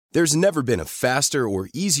There's never been a faster or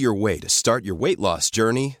easier way to start your weight loss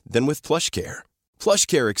journey than with PlushCare.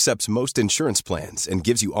 PlushCare accepts most insurance plans and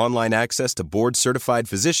gives you online access to board-certified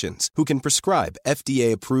physicians who can prescribe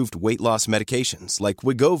FDA-approved weight loss medications like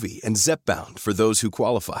Wegovy and Zepbound for those who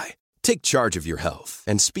qualify. Take charge of your health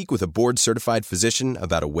and speak with a board-certified physician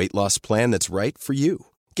about a weight loss plan that's right for you.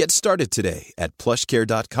 Get started today at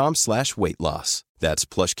plushcare.com/weight-loss. That's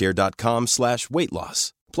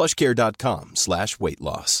plushcare.com/weight-loss.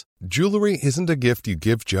 plushcare.com/weight-loss. Jewelry isn't a gift you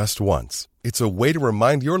give just once. It's a way to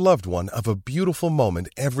remind your loved one of a beautiful moment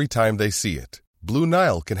every time they see it. Blue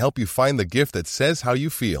Nile can help you find the gift that says how you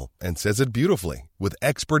feel and says it beautifully, with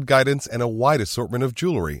expert guidance and a wide assortment of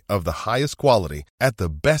jewelry of the highest quality at the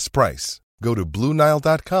best price. Go to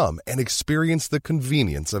BlueNile.com and experience the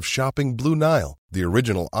convenience of shopping Blue Nile, the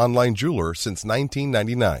original online jeweler since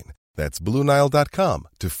 1999. That's BlueNile.com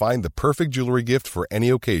to find the perfect jewelry gift for any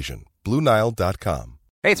occasion. BlueNile.com.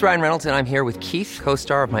 Hey, it's Ryan Reynolds, and I'm here with Keith,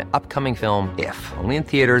 co-star of my upcoming film, If, only in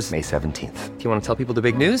theaters May 17th. Do you want to tell people the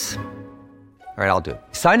big news? All right, I'll do it.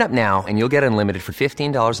 Sign up now and you'll get unlimited for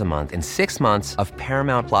 $15 a month and 6 months of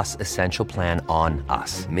Paramount Plus Essential Plan on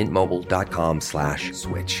us.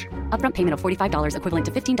 MintMobile.com/switch. Upfront payment of $45 equivalent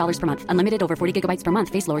to $15 per month. Unlimited over 40 gigabytes per month.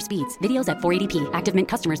 Face lower speeds. Videos at 480p. Active Mint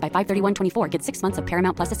customers by 531.24 get 6 months of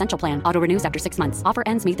Paramount Plus Essential Plan. Auto renews after 6 months. Offer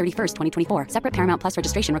ends May 31st, 2024. Separate Paramount Plus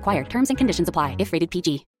registration required. Terms and conditions apply if rated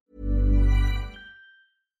PG.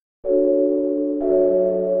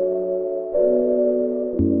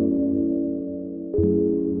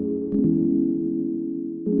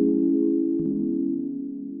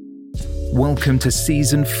 Welcome to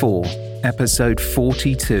Season 4, Episode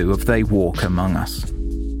 42 of They Walk Among Us,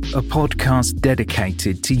 a podcast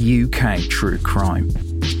dedicated to UK true crime.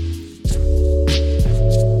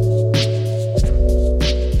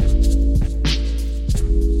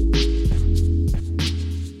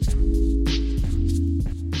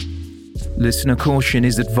 Listener caution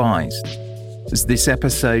is advised, as this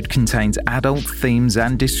episode contains adult themes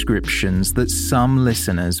and descriptions that some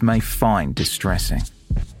listeners may find distressing.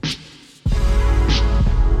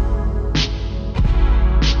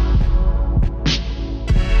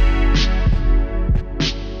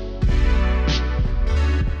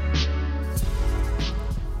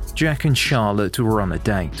 Jack and Charlotte were on a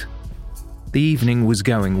date. The evening was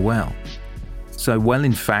going well. So well,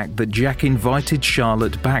 in fact, that Jack invited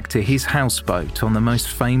Charlotte back to his houseboat on the most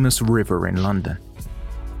famous river in London.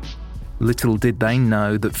 Little did they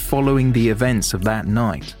know that following the events of that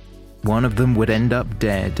night, one of them would end up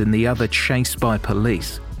dead and the other chased by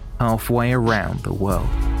police halfway around the world.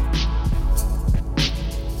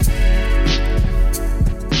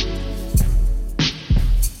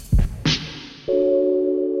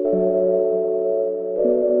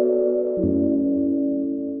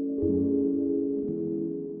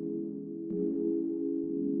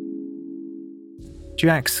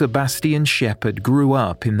 Jack Sebastian Shepherd grew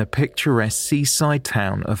up in the picturesque seaside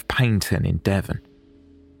town of Paignton in Devon.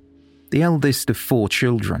 The eldest of 4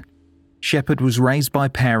 children, Shepherd was raised by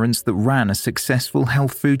parents that ran a successful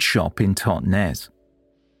health food shop in Totnes.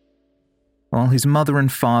 While his mother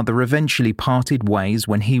and father eventually parted ways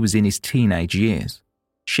when he was in his teenage years,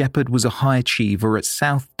 Shepherd was a high achiever at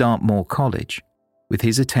South Dartmoor College, with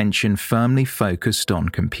his attention firmly focused on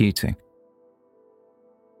computing.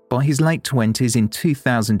 By his late 20s in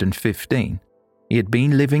 2015, he had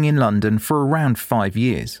been living in London for around 5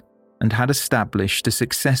 years and had established a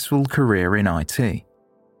successful career in IT.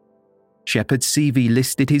 Shepherd's CV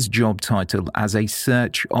listed his job title as a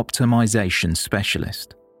search optimization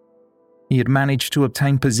specialist. He had managed to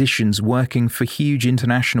obtain positions working for huge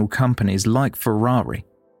international companies like Ferrari,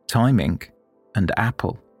 Time Inc., and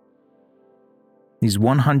Apple. His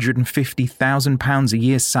 £150,000 a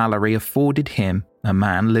year salary afforded him, a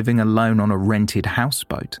man living alone on a rented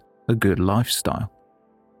houseboat, a good lifestyle.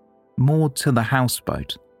 Moored to the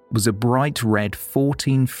houseboat was a bright red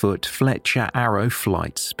 14-foot Fletcher Arrow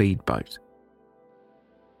Flight speedboat.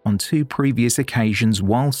 On 2 previous occasions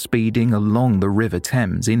while speeding along the River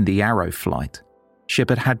Thames in the Arrow Flight,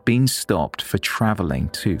 Shepherd had been stopped for travelling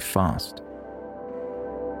too fast.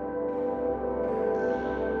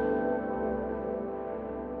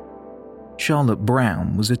 Charlotte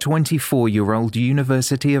Brown was a 24-year-old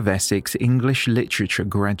University of Essex English literature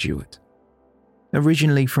graduate.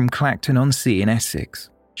 Originally from Clacton-on-Sea in Essex,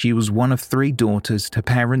 she was one of 3 daughters to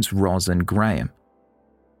parents Ros and Graham.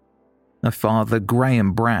 Her father,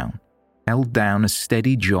 Graham Brown, held down a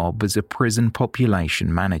steady job as a prison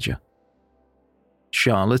population manager.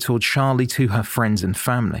 Charlotte, or Charlie to her friends and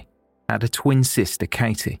family, had a twin sister,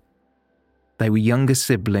 Katie. They were younger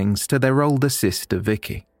siblings to their older sister,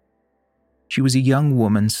 Vicky. She was a young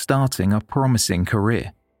woman starting a promising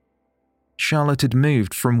career. Charlotte had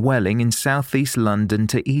moved from Welling in southeast London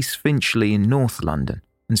to East Finchley in North London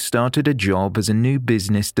and started a job as a new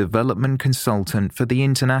business development consultant for the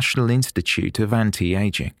International Institute of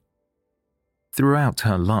Anti-Aging. Throughout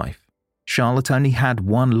her life, Charlotte only had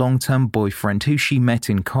one long-term boyfriend who she met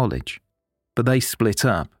in college, but they split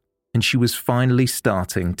up and she was finally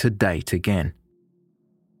starting to date again.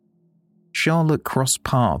 Charlotte crossed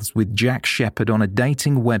paths with Jack Shepherd on a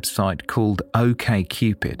dating website called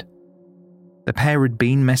OkCupid. The pair had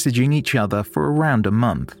been messaging each other for around a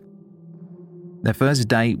month. Their first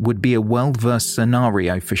date would be a well-versed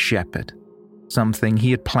scenario for Shepherd, something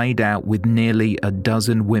he had played out with nearly a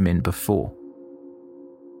dozen women before.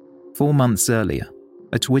 4 months earlier,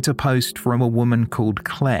 a Twitter post from a woman called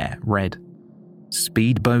Claire read,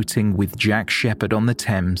 "Speedboating with Jack Shepherd on the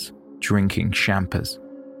Thames, drinking champers."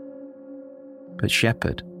 But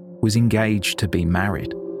Shepherd was engaged to be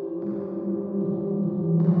married.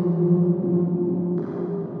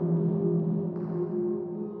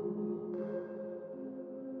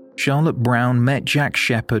 Charlotte Brown met Jack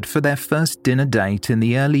Shepherd for their first dinner date in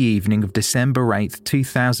the early evening of December 8,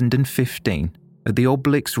 2015, at the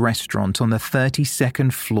Obelix restaurant on the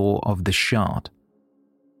 32nd floor of the Shard.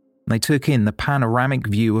 They took in the panoramic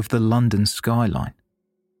view of the London skyline.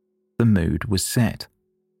 The mood was set.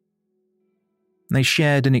 They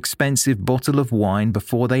shared an expensive bottle of wine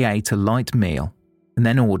before they ate a light meal and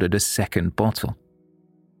then ordered a second bottle.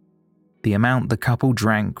 The amount the couple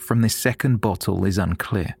drank from this second bottle is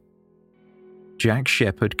unclear. Jack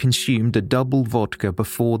Shepherd consumed a double vodka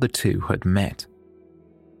before the two had met.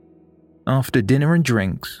 After dinner and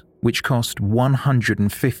drinks, which cost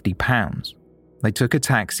 £150, they took a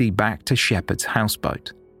taxi back to Shepherd's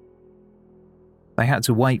houseboat. They had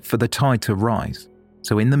to wait for the tide to rise,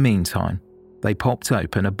 so in the meantime, they popped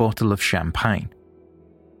open a bottle of champagne.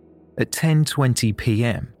 At 10:20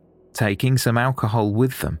 p.m, taking some alcohol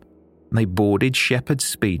with them, they boarded Shepherd's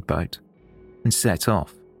speedboat and set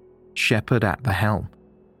off, Shepherd at the helm.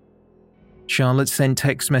 Charlotte sent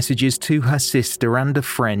text messages to her sister and a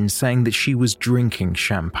friend saying that she was drinking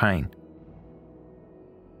champagne.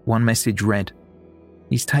 One message read,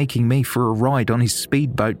 "He's taking me for a ride on his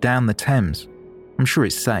speedboat down the Thames. I'm sure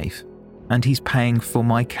it's safe, and he's paying for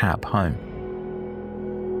my cab home."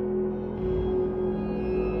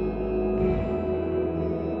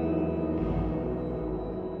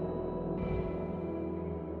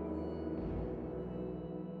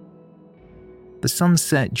 The sun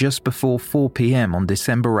set just before 4 p.m. on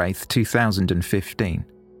December 8, 2015,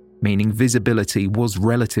 meaning visibility was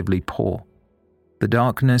relatively poor. The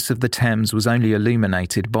darkness of the Thames was only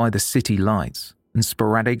illuminated by the city lights and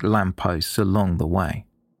sporadic lampposts along the way.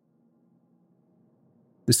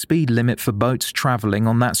 The speed limit for boats travelling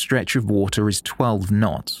on that stretch of water is 12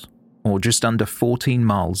 knots, or just under 14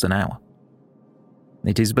 miles an hour.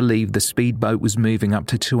 It is believed the speedboat was moving up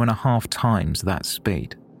to 2.5 times that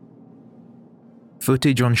speed.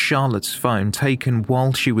 Footage on Charlotte's phone taken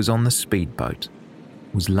while she was on the speedboat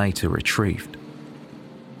was later retrieved.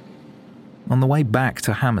 On the way back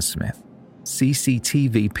to Hammersmith,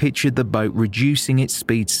 CCTV pictured the boat reducing its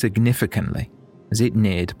speed significantly as it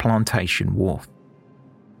neared Plantation Wharf.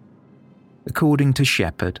 According to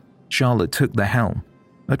Shepherd, Charlotte took the helm,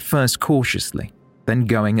 at first cautiously, then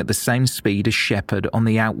going at the same speed as Shepherd on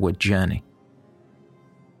the outward journey.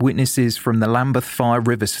 Witnesses from the Lambeth Fire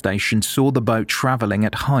River Station saw the boat travelling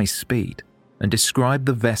at high speed and described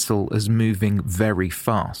the vessel as moving very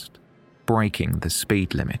fast, breaking the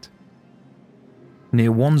speed limit.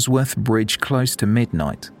 Near Wandsworth Bridge close to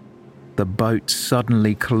midnight, the boat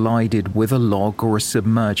suddenly collided with a log or a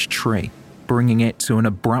submerged tree, bringing it to an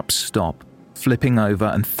abrupt stop, flipping over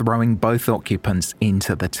and throwing both occupants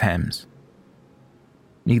into the Thames.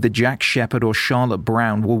 Neither Jack Shepherd or Charlotte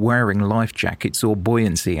Brown were wearing life jackets or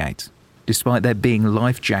buoyancy aids, despite there being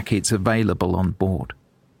life jackets available on board.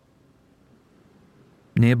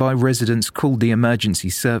 Nearby residents called the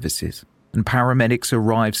emergency services, and paramedics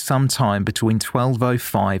arrived sometime between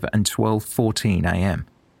 12:05 and 12:14 a.m.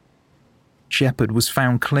 Shepherd was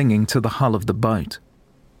found clinging to the hull of the boat.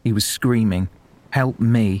 He was screaming, "Help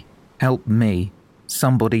me, help me,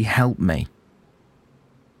 somebody help me."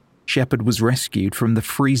 Shepherd was rescued from the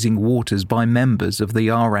freezing waters by members of the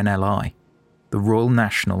RNLI, the Royal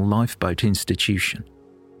National Lifeboat Institution.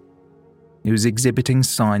 He was exhibiting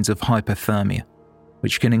signs of hypothermia,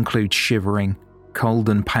 which can include shivering, cold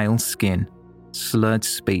and pale skin, slurred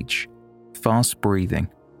speech, fast breathing,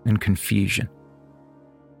 and confusion.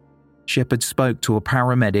 Shepherd spoke to a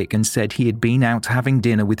paramedic and said he had been out having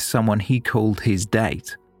dinner with someone he called his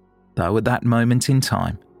date, though at that moment in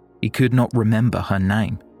time, He could not remember her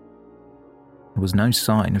name. There was no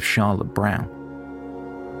sign of Charlotte Brown.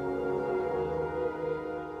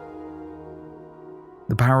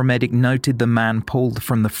 The paramedic noted the man pulled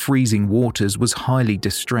from the freezing waters was highly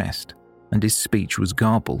distressed and his speech was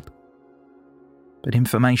garbled. But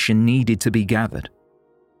information needed to be gathered.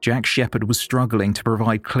 Jack Shepherd was struggling to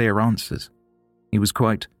provide clear answers. He was,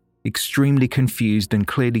 quote, extremely confused and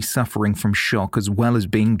clearly suffering from shock as well as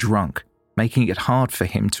being drunk, making it hard for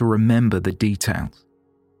him to remember the details.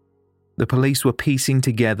 The police were piecing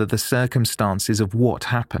together the circumstances of what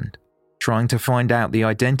happened, trying to find out the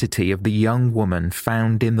identity of the young woman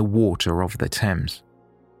found in the water of the Thames.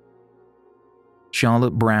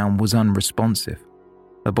 Charlotte Brown was unresponsive.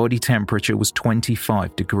 Her body temperature was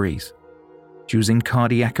 25 degrees. She was in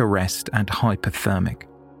cardiac arrest and hypothermic.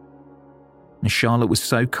 And Charlotte was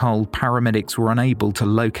so cold, paramedics were unable to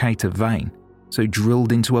locate a vein, so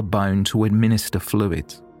drilled into a bone to administer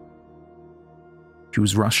fluids. She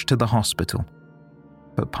was rushed to the hospital,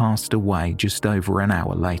 but passed away just over an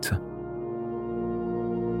hour later.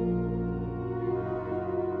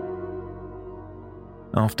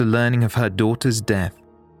 After learning of her daughter's death,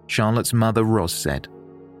 Charlotte's mother, Ros, said,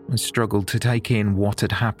 "I struggled to take in what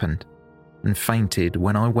had happened and fainted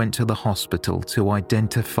when I went to the hospital to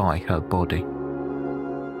identify her body."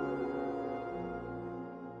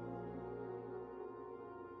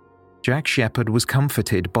 Jack Shepherd was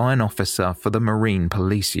comforted by an officer for the Marine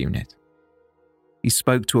Police Unit. He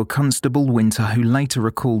spoke to a Constable Winter who later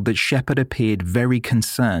recalled that Shepherd appeared very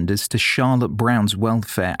concerned as to Charlotte Brown's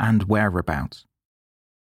welfare and whereabouts.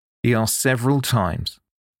 He asked several times,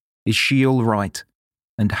 "Is she all right?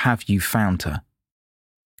 And have you found her?"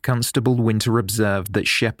 Constable Winter observed that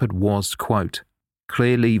Shepherd was, quote,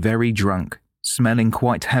 clearly very drunk, smelling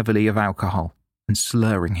quite heavily of alcohol and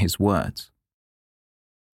slurring his words.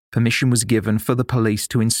 Permission was given for the police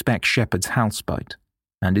to inspect Shepherd's houseboat,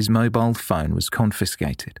 and his mobile phone was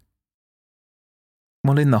confiscated.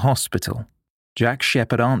 While in the hospital, Jack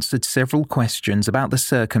Shepherd answered several questions about the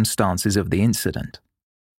circumstances of the incident.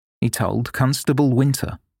 He told Constable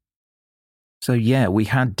Winter, "So yeah, we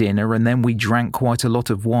had dinner and then we drank quite a lot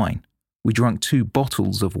of wine. We drank 2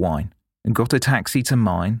 bottles of wine and got a taxi to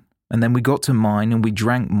mine, and then we got to mine and we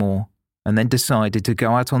drank more and then decided to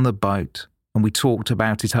go out on the boat and we talked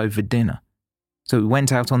about it over dinner. So we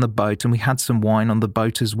went out on the boat and we had some wine on the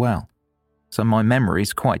boat as well. So my memory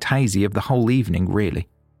is quite hazy of the whole evening really,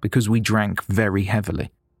 because we drank very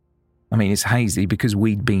heavily. I mean, it's hazy because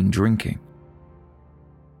we'd been drinking."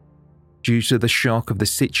 Due to the shock of the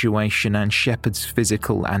situation and Shepherd's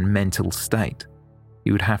physical and mental state,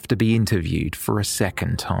 he would have to be interviewed for a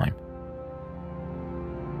second time.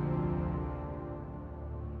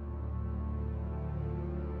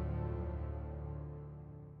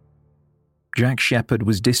 Jack Shepherd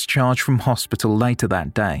was discharged from hospital later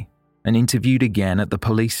that day and interviewed again at the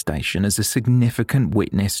police station as a significant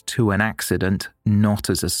witness to an accident,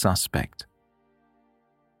 not as a suspect.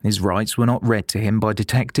 His rights were not read to him by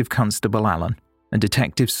Detective Constable Allen and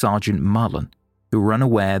Detective Sergeant Mullen, who were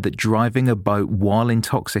unaware that driving a boat while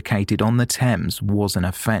intoxicated on the Thames was an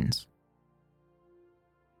offence.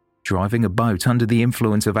 Driving a boat under the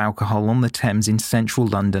influence of alcohol on the Thames in central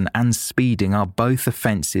London and speeding are both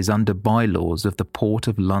offences under bylaws of the Port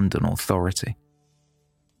of London Authority.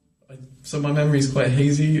 So my memory is quite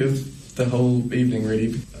hazy of the whole evening,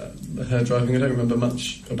 really. Her driving, I don't remember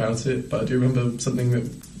much about it, but I do remember something that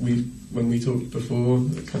when we talked before,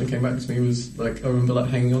 that kind of came back to me was like, I remember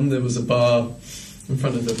like hanging on, there was a bar in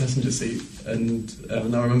front of the passenger seat, and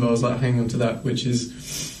I remember I was like hanging on to that, which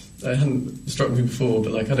is, it hadn't struck me before,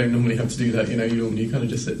 but like I don't normally have to do that, you know, you normally kind of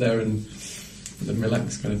just sit there and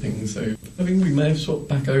relax kind of thing. So I think we may have swapped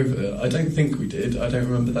back over. I don't think we did. I don't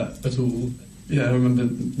remember that at all. Yeah, I remember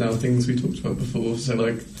now things we talked about before, so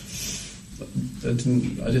like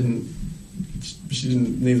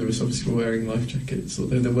neither of us obviously were wearing life jackets,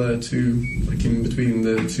 although there were 2 like in between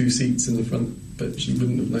the 2 seats in the front, but she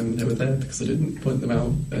wouldn't have known they were there because I didn't point them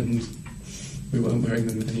out and we weren't wearing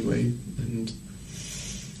them anyway, and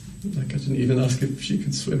like I didn't even ask if she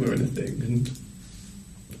could swim or anything. And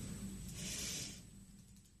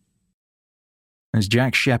as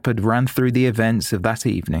Jack Shepherd ran through the events of that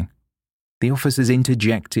evening, the officers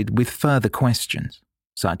interjected with further questions,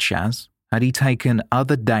 such as, had he taken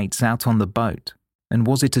other dates out on the boat, and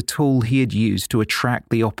was it a tool he had used to attract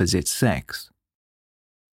the opposite sex?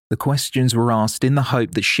 The questions were asked in the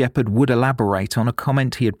hope that Shepherd would elaborate on a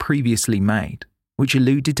comment he had previously made, which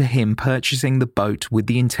alluded to him purchasing the boat with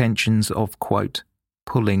the intentions of, quote,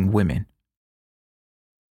 pulling women.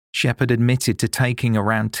 Shepherd admitted to taking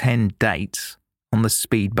around 10 dates on the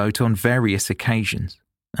speedboat on various occasions,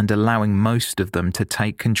 and allowing most of them to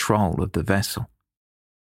take control of the vessel.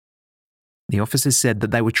 The officers said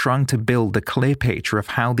that they were trying to build a clear picture of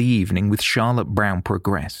how the evening with Charlotte Brown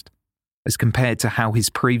progressed, as compared to how his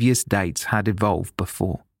previous dates had evolved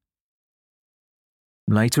before.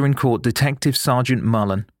 Later in court, Detective Sergeant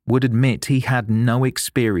Mullen would admit he had no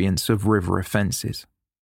experience of river offences.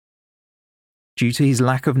 Due to his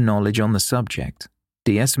lack of knowledge on the subject,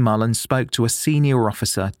 DS Mullen spoke to a senior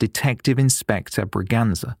officer, Detective Inspector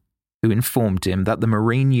Braganza, who informed him that the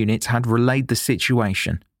Marine unit had relayed the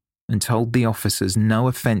situation and told the officers no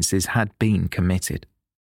offences had been committed.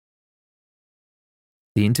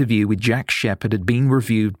 The interview with Jack Shepherd had been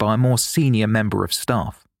reviewed by a more senior member of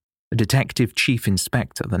staff, a Detective Chief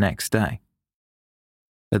Inspector, the next day.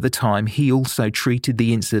 At the time, he also treated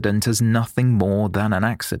the incident as nothing more than an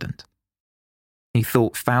accident. He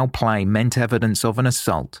thought foul play meant evidence of an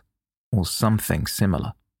assault or something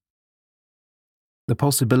similar. The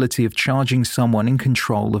possibility of charging someone in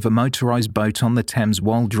control of a motorised boat on the Thames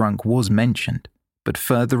while drunk was mentioned, but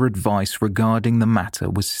further advice regarding the matter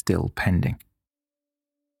was still pending.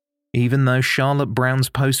 Even though Charlotte Brown's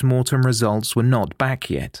post-mortem results were not back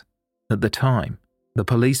yet, at the time, the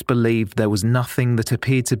police believed there was nothing that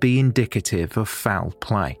appeared to be indicative of foul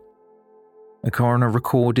play. A coroner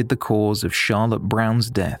recorded the cause of Charlotte Brown's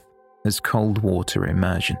death as cold water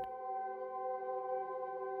immersion.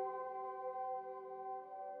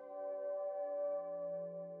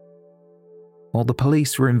 While the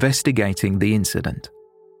police were investigating the incident,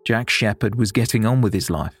 Jack Shepherd was getting on with his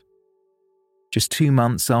life. Just 2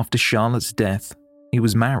 months after Charlotte's death, he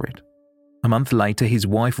was married. A month later, his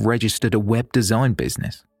wife registered a web design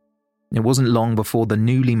business. It wasn't long before the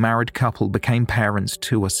newly married couple became parents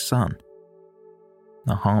to a son.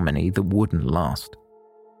 A harmony that wouldn't last.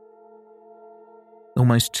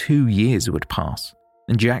 Almost 2 years would pass,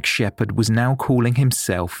 and Jack Shepherd was now calling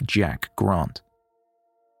himself Jack Grant.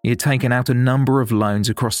 He had taken out a number of loans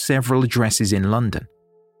across several addresses in London,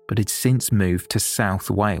 but had since moved to South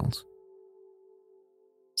Wales.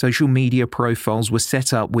 Social media profiles were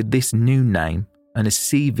set up with this new name, and a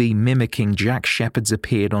CV mimicking Jack Shepherd's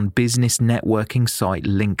appeared on business networking site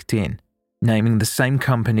LinkedIn, naming the same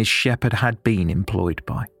companies Shepherd had been employed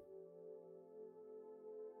by.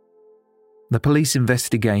 The police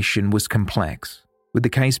investigation was complex, with the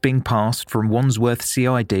case being passed from Wandsworth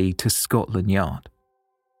CID to Scotland Yard.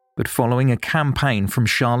 But following a campaign from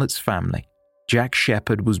Charlotte's family, Jack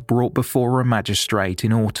Shepherd was brought before a magistrate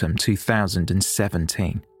in autumn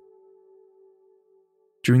 2017.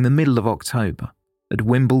 During the middle of October, at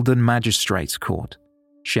Wimbledon Magistrates Court,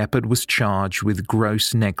 Shepherd was charged with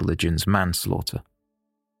gross negligence manslaughter.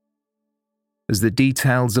 As the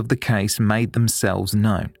details of the case made themselves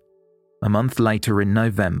known, a month later in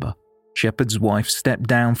November, Shepherd's wife stepped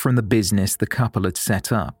down from the business the couple had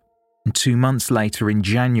set up, and 2 months later in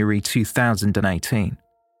January 2018,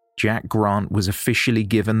 Jack Grant was officially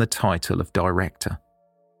given the title of director.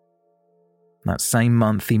 That same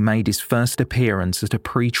month, he made his first appearance at a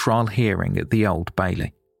pre-trial hearing at the Old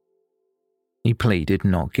Bailey. He pleaded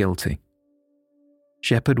not guilty.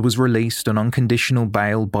 Shepherd was released on unconditional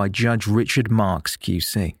bail by Judge Richard Marks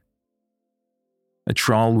QC. A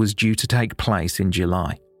trial was due to take place in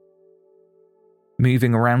July.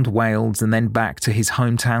 Moving around Wales and then back to his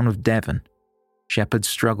hometown of Devon, Shepherd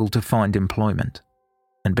struggled to find employment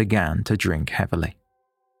and began to drink heavily.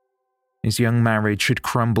 His young marriage had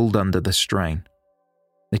crumbled under the strain.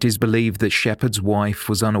 It is believed that Shepherd's wife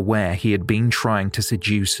was unaware he had been trying to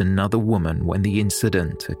seduce another woman when the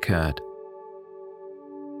incident occurred.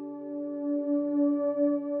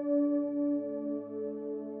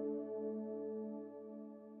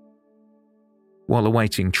 While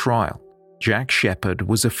awaiting trial, Jack Shepherd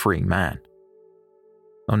was a free man.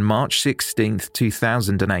 On March 16,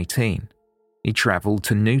 2018, he travelled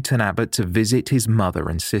to Newton Abbot to visit his mother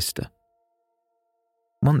and sister.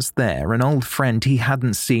 Once there, an old friend he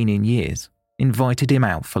hadn't seen in years invited him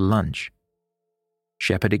out for lunch.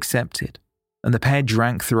 Shepherd accepted, and the pair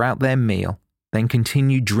drank throughout their meal, then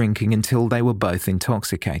continued drinking until they were both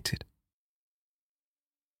intoxicated.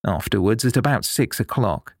 Afterwards, at about 6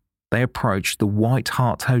 o'clock, they approached the White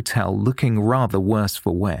Hart Hotel looking rather worse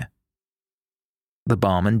for wear. The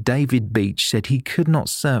barman, David Beach, said he could not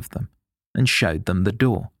serve them and showed them the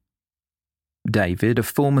door. David, a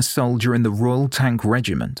former soldier in the Royal Tank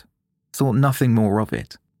Regiment, thought nothing more of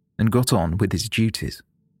it and got on with his duties.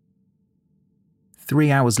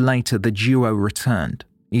 3 hours later, the duo returned,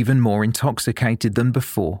 even more intoxicated than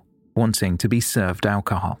before, wanting to be served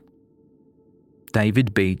alcohol.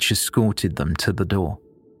 David Beach escorted them to the door.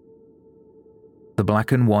 The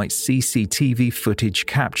black and white CCTV footage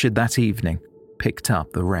captured that evening picked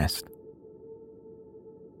up the rest.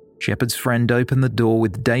 Shepherd's friend opened the door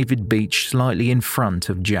with David Beach slightly in front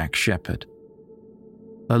of Jack Shepherd.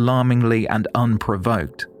 Alarmingly and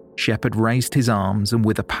unprovoked, Shepherd raised his arms and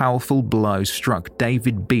with a powerful blow struck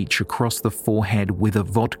David Beach across the forehead with a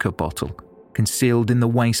vodka bottle concealed in the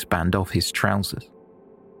waistband of his trousers.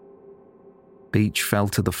 Beach fell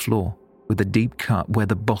to the floor with a deep cut where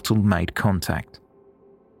the bottle made contact.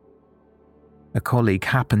 A colleague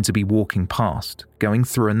happened to be walking past, going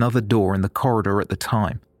through another door in the corridor at the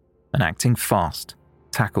time, and acting fast,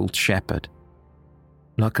 tackled Shepherd.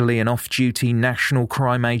 Luckily, an off-duty National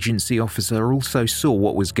Crime Agency officer also saw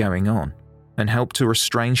what was going on and helped to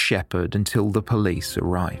restrain Shepherd until the police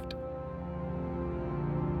arrived.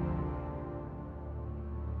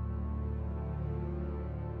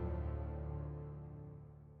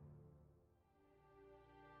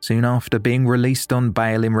 Soon after being released on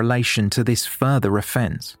bail in relation to this further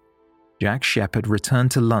offence, Jack Shepherd returned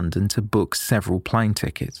to London to book several plane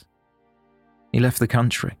tickets. He left the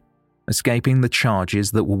country, escaping the charges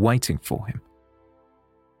that were waiting for him.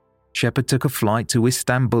 Shepherd took a flight to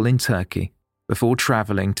Istanbul in Turkey before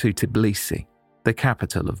travelling to Tbilisi, the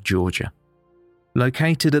capital of Georgia.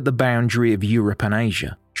 Located at the boundary of Europe and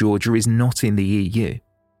Asia, Georgia is not in the EU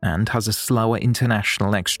and has a slower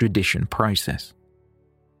international extradition process.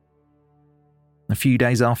 A few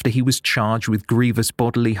days after he was charged with grievous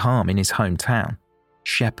bodily harm in his hometown,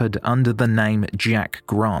 Shepherd, under the name Jack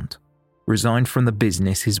Grant, resigned from the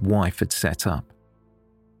business his wife had set up.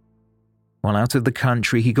 While out of the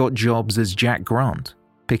country, he got jobs as Jack Grant,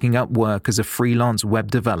 picking up work as a freelance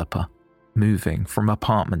web developer, moving from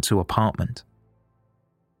apartment to apartment.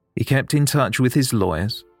 He kept in touch with his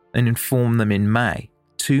lawyers and informed them in May,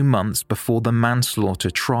 2 months before the manslaughter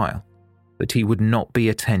trial, that he would not be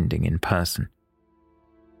attending in person.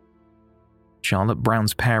 Charlotte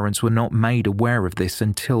Brown's parents were not made aware of this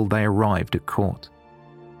until they arrived at court.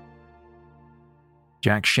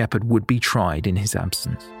 Jack Shepherd would be tried in his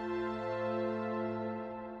absence.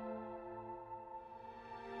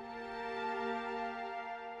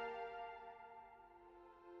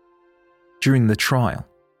 During the trial,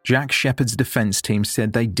 Jack Shepherd's defence team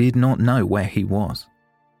said they did not know where he was.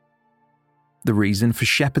 The reason for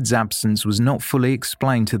Shepherd's absence was not fully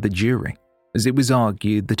explained to the jury, as it was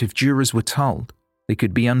argued that if jurors were told, they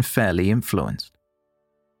could be unfairly influenced.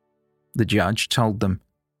 The judge told them,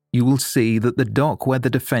 "You will see that the dock where the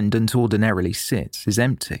defendant ordinarily sits is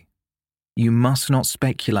empty. You must not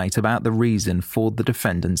speculate about the reason for the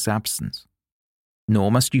defendant's absence.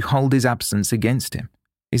 Nor must you hold his absence against him.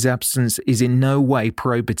 His absence is in no way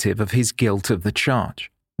probative of his guilt of the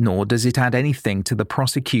charge, nor does it add anything to the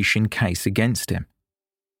prosecution case against him.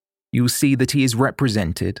 You will see that he is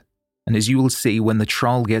represented, and as you will see when the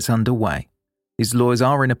trial gets underway, his lawyers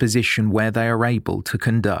are in a position where they are able to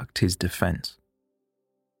conduct his defence."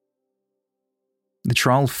 The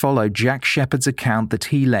trial followed Jack Shepherd's account that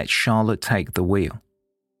he let Charlotte take the wheel.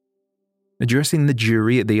 Addressing the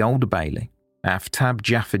jury at the Old Bailey, Aftab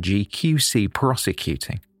Jafferji QC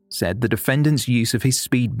prosecuting said the defendant's use of his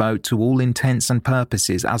speedboat to all intents and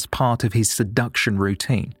purposes as part of his seduction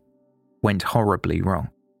routine went horribly wrong.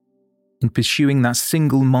 In pursuing that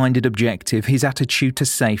single-minded objective, his attitude to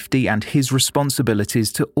safety and his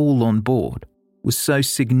responsibilities to all on board was so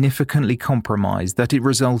significantly compromised that it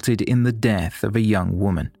resulted in the death of a young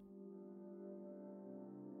woman.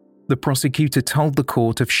 The prosecutor told the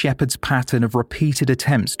court of Shepherd's pattern of repeated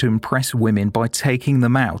attempts to impress women by taking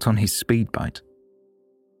them out on his speedboat.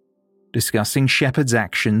 Discussing Shepherd's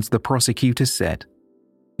actions, the prosecutor said,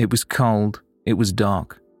 "It was cold, it was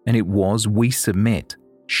dark, and it was, we submit,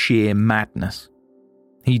 sheer madness.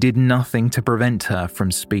 He did nothing to prevent her from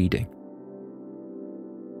speeding."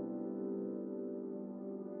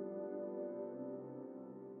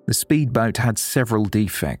 The speedboat had several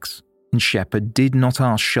defects, and Shepherd did not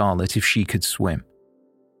ask Charlotte if she could swim.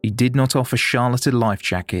 He did not offer Charlotte a life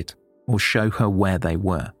jacket or show her where they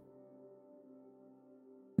were.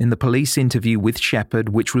 In the police interview with Shepherd,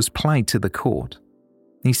 which was played to the court,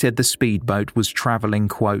 he said the speedboat was travelling,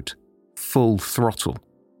 quote, "full throttle,"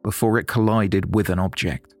 before it collided with an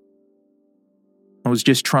object. "I was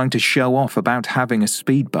just trying to show off about having a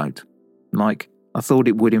speedboat. Like, I thought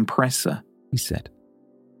it would impress her," he said.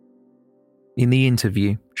 In the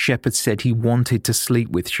interview, Shepherd said he wanted to sleep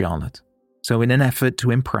with Charlotte, so in an effort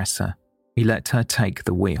to impress her, he let her take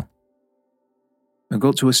the wheel. "I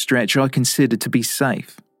got to a stretch I considered to be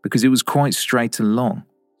safe because it was quite straight and long,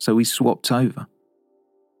 so we swapped over.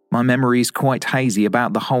 My memory is quite hazy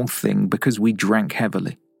about the whole thing because we drank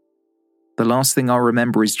heavily. The last thing I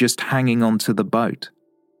remember is just hanging onto the boat.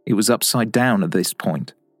 It was upside down at this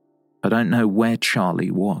point. I don't know where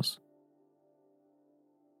Charlie was.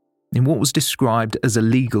 In what was described as a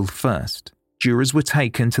legal first, jurors were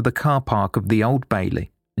taken to the car park of the Old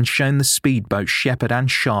Bailey and shown the speedboat Shepherd and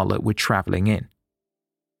Charlotte were travelling in.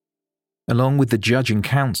 Along with the judge and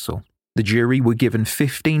counsel, the jury were given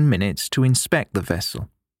 15 minutes to inspect the vessel,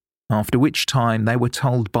 after which time they were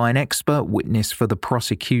told by an expert witness for the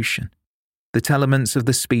prosecution that elements of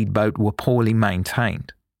the speedboat were poorly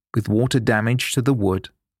maintained, with water damage to the wood,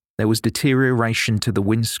 there was deterioration to the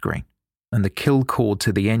windscreen, and the kill cord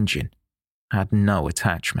to the engine had no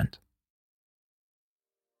attachment.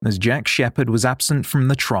 As Jack Shepherd was absent from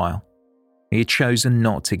the trial, he had chosen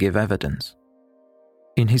not to give evidence.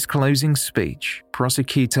 In his closing speech,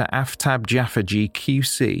 prosecutor Aftab Jafferji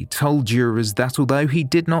QC told jurors that although he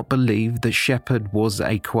did not believe that Shepherd was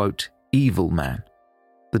a, quote, evil man,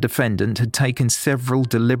 the defendant had taken several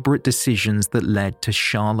deliberate decisions that led to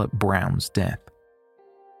Charlotte Brown's death.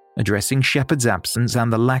 Addressing Shepherd's absence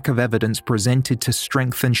and the lack of evidence presented to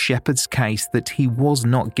strengthen Shepherd's case that he was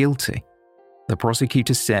not guilty, the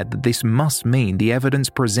prosecutor said that this must mean the evidence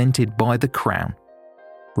presented by the Crown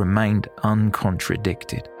remained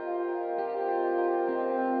uncontradicted.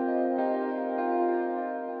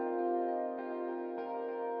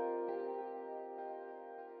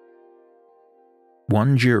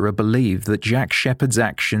 One juror believed that Jack Shepherd's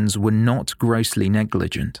actions were not grossly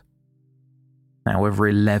negligent. However,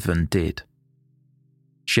 11 did.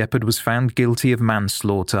 Shepherd was found guilty of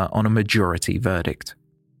manslaughter on a majority verdict.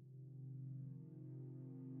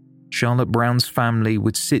 Charlotte Brown's family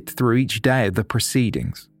would sit through each day of the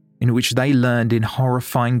proceedings, in which they learned in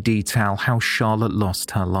horrifying detail how Charlotte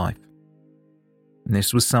lost her life. And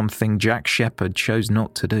this was something Jack Shepherd chose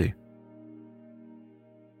not to do.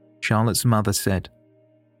 Charlotte's mother said,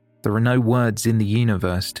 "There are no words in the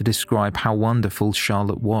universe to describe how wonderful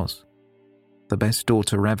Charlotte was. The best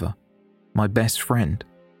daughter ever, my best friend.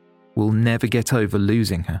 We'll never get over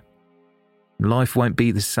losing her. Life won't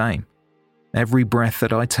be the same. Every breath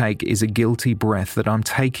that I take is a guilty breath that I'm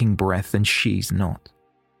taking breath and she's not."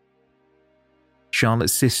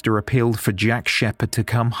 Charlotte's sister appealed for Jack Shepherd to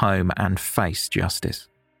come home and face justice.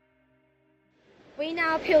 We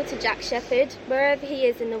now appeal to Jack Shepherd, wherever he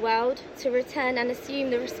is in the world, to return and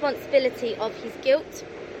assume the responsibility of his guilt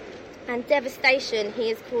and devastation he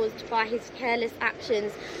has caused by his careless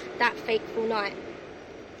actions that fateful night.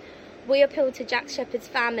 We appeal to Jack Shepherd's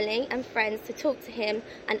family and friends to talk to him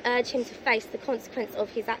and urge him to face the consequence of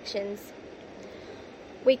his actions.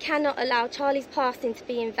 We cannot allow Charlie's passing to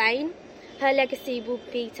be in vain. Her legacy will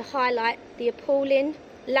be to highlight the appalling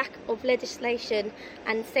lack of legislation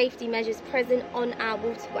and safety measures present on our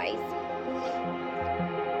waterways.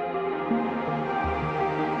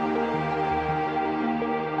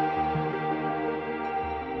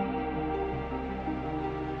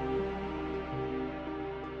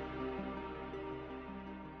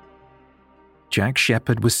 Jack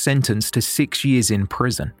Shepherd was sentenced to 6 years in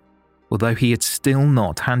prison, although he had still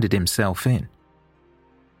not handed himself in.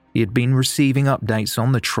 He had been receiving updates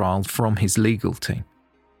on the trial from his legal team.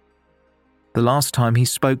 The last time he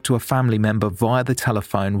spoke to a family member via the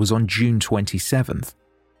telephone was on June 27th.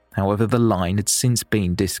 However, the line had since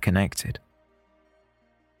been disconnected.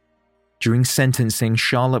 During sentencing,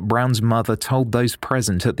 Charlotte Brown's mother told those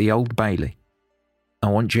present at the Old Bailey, "I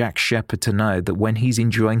want Jack Shepherd to know that when he's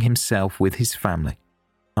enjoying himself with his family,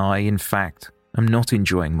 I, in fact, am not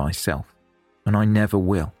enjoying myself, and I never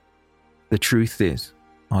will. The truth is,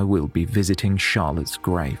 I will be visiting Charlotte's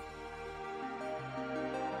grave."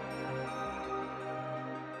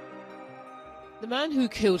 The man who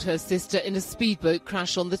killed her sister in a speedboat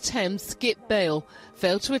crash on the Thames, Skip Bale,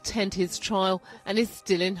 failed to attend his trial and is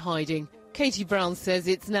still in hiding. Katie Brown says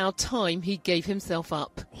it's now time he gave himself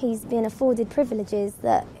up. He's been afforded privileges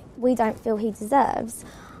that we don't feel he deserves.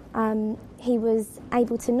 He was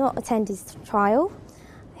able to not attend his trial.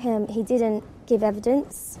 He didn't give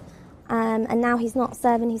evidence, and now he's not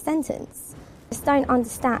serving his sentence. I just don't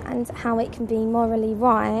understand how it can be morally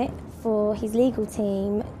right for his legal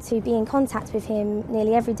team to be in contact with him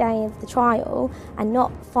nearly every day of the trial and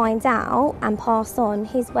not find out and pass on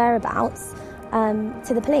his whereabouts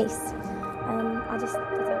to the police. I don't understand.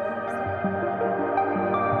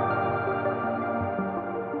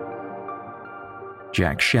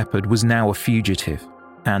 Jack Shepherd was now a fugitive,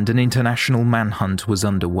 and an international manhunt was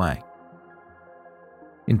underway.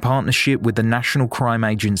 In partnership with the National Crime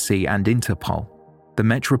Agency and Interpol, the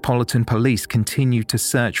Metropolitan Police continued to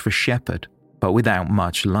search for Shepherd, but without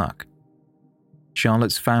much luck.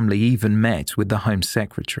 Charlotte's family even met with the Home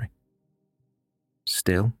Secretary.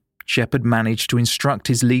 Still, Shepherd managed to instruct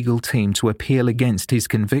his legal team to appeal against his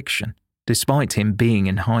conviction, despite him being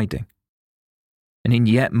in hiding. And in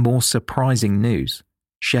yet more surprising news,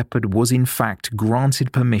 Shepherd was in fact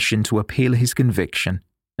granted permission to appeal his conviction,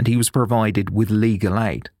 and he was provided with legal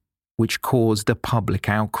aid, which caused a public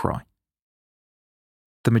outcry.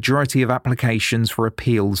 The majority of applications for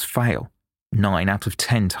appeals fail, 9 out of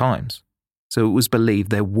 10 times, so it was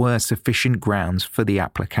believed there were sufficient grounds for the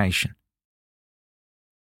application.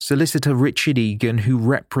 Solicitor Richard Egan, who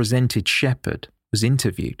represented Shepherd, was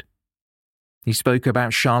interviewed. He spoke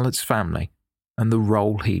about Charlotte's family and the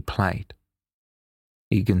role he played.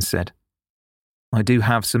 Egan said, "I do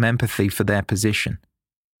have some empathy for their position.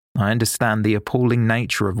 I understand the appalling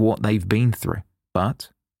nature of what they've been through, but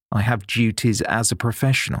I have duties as a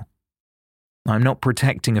professional. I'm not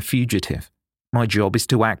protecting a fugitive. My job is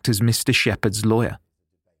to act as Mr. Shepherd's lawyer.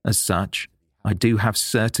 As such, I do have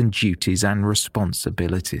certain duties and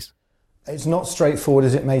responsibilities." It's not straightforward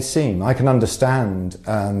as it may seem. I can understand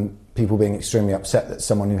people being extremely upset that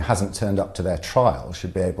someone who hasn't turned up to their trial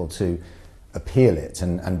should be able to appeal it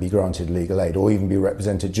and be granted legal aid, or even be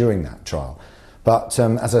represented during that trial. But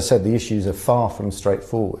as I said, the issues are far from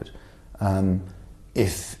straightforward.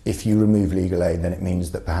 If you remove legal aid, then it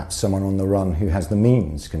means that perhaps someone on the run who has the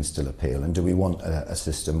means can still appeal. And do we want a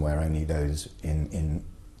system where only those in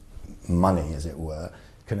money, as it were,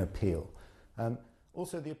 can appeal?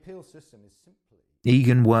 Also, the appeal system is simply...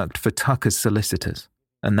 Egan worked for Tucker's solicitors,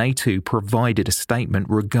 and they too provided a statement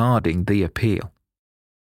regarding the appeal.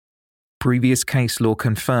 Previous case law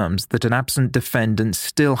confirms that an absent defendant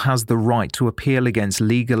still has the right to appeal against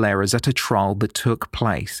legal errors at a trial that took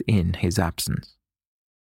place in his absence.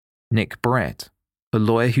 Nick Brett, a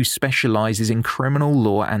lawyer who specialises in criminal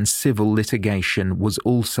law and civil litigation, was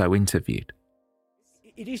also interviewed.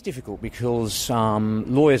 It is difficult because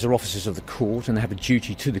lawyers are officers of the court and they have a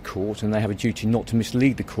duty to the court and they have a duty not to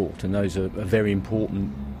mislead the court, and those are very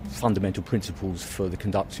important fundamental principles for the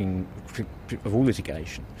conducting of all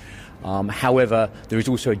litigation. However, there is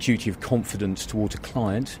also a duty of confidence towards a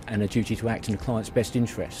client and a duty to act in the client's best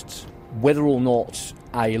interests. Whether or not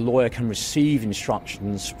a lawyer can receive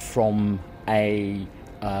instructions from an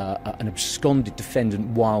absconded defendant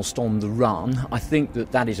whilst on the run, I think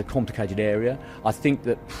that is a complicated area. I think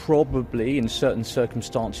that probably in certain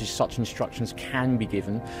circumstances such instructions can be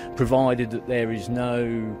given, provided that there is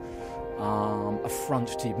no affront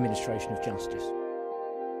to the administration of justice.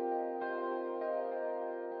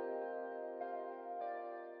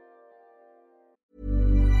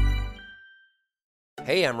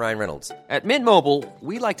 Hey, I'm Ryan Reynolds. At Mint Mobile,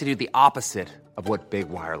 we like to do the opposite of what Big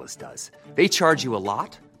Wireless does. They charge you a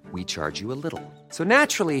lot, we charge you a little. So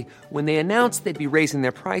naturally, when they announced they'd be raising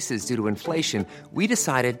their prices due to inflation, we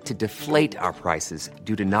decided to deflate our prices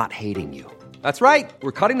due to not hating you. That's right.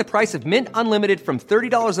 We're cutting the price of Mint Unlimited from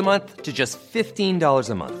 $30 a month to just $15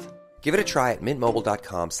 a month. Give it a try at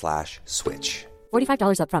mintmobile.com/switch.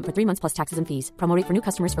 $45 up front for 3 months plus taxes and fees. Promo rate for new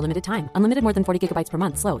customers for limited time. Unlimited more than 40 gigabytes per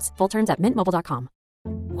month. Slows full terms at mintmobile.com.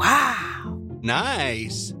 Wow.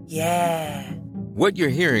 Nice. Yeah. What you're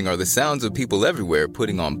hearing are the sounds of people everywhere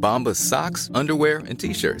putting on Bombas socks, underwear, and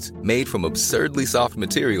T-shirts made from absurdly soft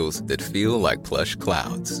materials that feel like plush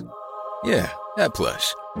clouds. Yeah, that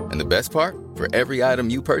plush. And the best part? For every item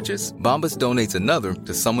you purchase, Bombas donates another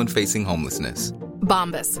to someone facing homelessness.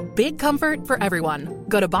 Bombas. Big comfort for everyone.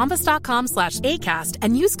 Go to bombas.com/ACAST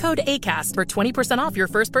and use code ACAST for 20% off your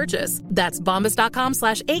first purchase. That's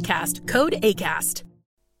bombas.com/ACAST. Code ACAST.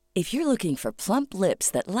 If you're looking for plump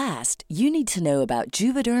lips that last, you need to know about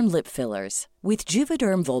Juvederm lip fillers. With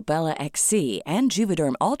Juvederm Volbella XC and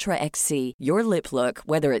Juvederm Ultra XC, your lip look,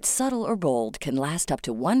 whether it's subtle or bold, can last up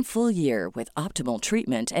to 1 full year with optimal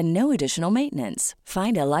treatment and no additional maintenance.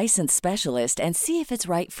 Find a licensed specialist and see if it's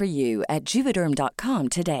right for you at Juvederm.com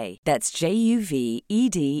today. That's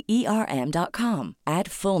JUVEDERM.com.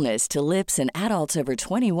 Add fullness to lips in adults over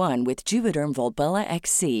 21 with Juvederm Volbella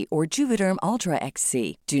XC or Juvederm Ultra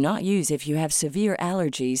XC. Do not use if you have severe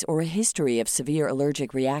allergies or a history of severe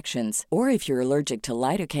allergic reactions, or if you're allergic to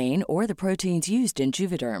lidocaine or the proteins used in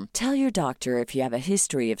Juvederm. Tell your doctor if you have a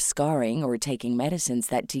history of scarring or taking medicines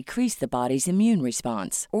that decrease the body's immune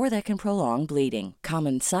response or that can prolong bleeding.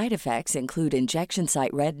 Common side effects include injection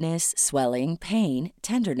site redness, swelling, pain,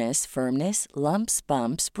 tenderness, firmness, lumps,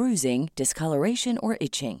 bumps, bruising, discoloration, or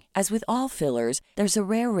itching. As with all fillers, there's a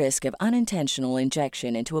rare risk of unintentional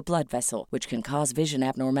injection into a blood vessel, which can cause vision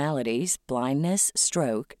abnormalities, blindness,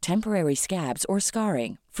 stroke, temporary scabs, or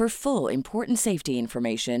scarring. For full important safety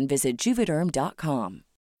information, visit Juvederm.com.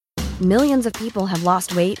 Millions of people have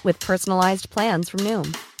lost weight with personalized plans from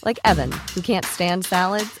Noom. Like Evan, who can't stand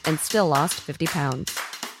salads and still lost 50 pounds.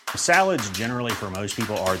 Salads generally for most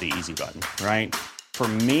people are the easy button, right? For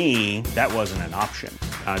me, that wasn't an option.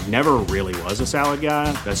 I never really was a salad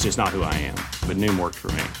guy. That's just not who I am. But Noom worked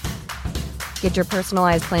for me. Get your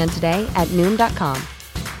personalized plan today at Noom.com.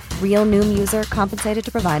 Real Noom user compensated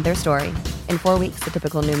to provide their story. In 4 weeks, the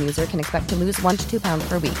typical Noom user can expect to lose 1 to 2 pounds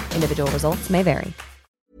per week. Individual results may vary.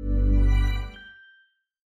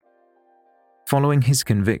 Following his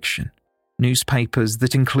conviction, newspapers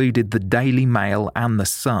that included the Daily Mail and the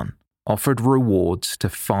Sun offered rewards to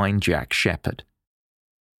find Jack Shepherd.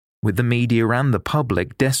 With the media and the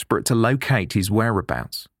public desperate to locate his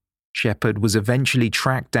whereabouts, Shepherd was eventually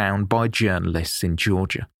tracked down by journalists in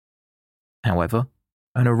Georgia. However,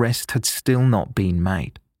 an arrest had still not been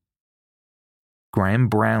made. Graham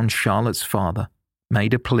Brown, Charlotte's father,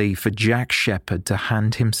 made a plea for Jack Shepherd to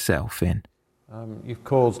hand himself in. You've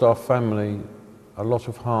caused our family a lot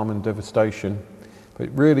of harm and devastation,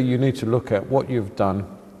 but really you need to look at what you've done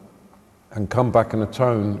and come back and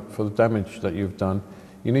atone for the damage that you've done.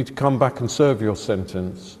 You need to come back and serve your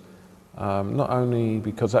sentence, not only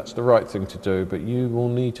because that's the right thing to do, but you will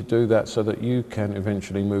need to do that so that you can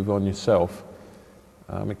eventually move on yourself.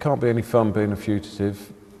 It can't be any fun being a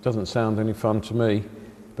fugitive. It doesn't sound any fun to me.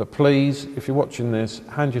 But please, if you're watching this,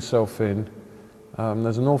 hand yourself in.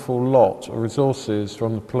 There's an awful lot of resources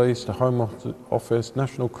from the police, the Home Office,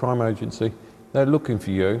 National Crime Agency. They're looking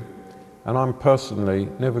for you, and I'm personally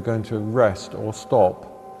never going to rest or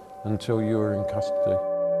stop until you are in custody.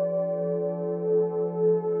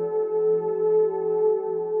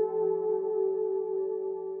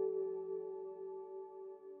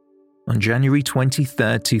 On January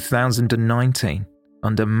 23, 2019,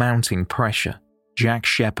 under mounting pressure, Jack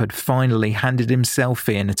Shepherd finally handed himself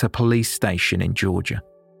in at a police station in Georgia.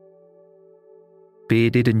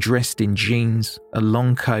 Bearded and dressed in jeans, a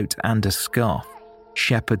long coat and a scarf,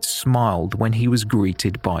 Shepherd smiled when he was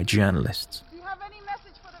greeted by journalists.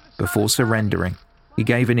 Before surrendering, he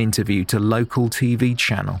gave an interview to local TV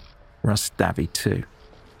channel Rustavi 2.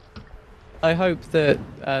 I hope that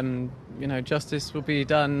justice will be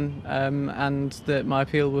done and that my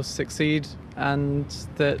appeal will succeed and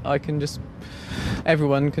that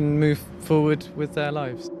everyone can move forward with their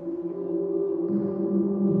lives.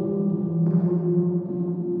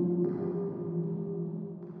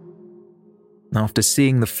 After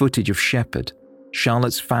seeing the footage of Shepherd,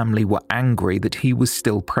 Charlotte's family were angry that he was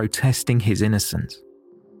still protesting his innocence.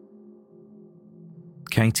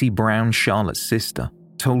 Katie Brown, Charlotte's sister,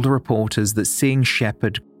 told reporters that seeing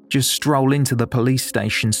Shepherd just stroll into the police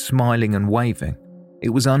station smiling and waving, it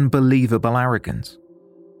was unbelievable arrogance.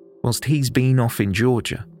 Whilst he's been off in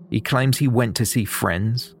Georgia, he claims he went to see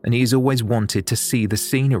friends and he's always wanted to see the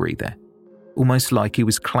scenery there, almost like he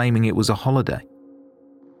was claiming it was a holiday.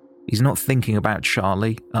 He's not thinking about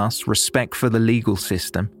Charlie, us, respect for the legal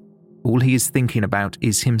system. All he is thinking about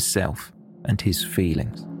is himself and his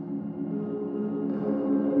feelings.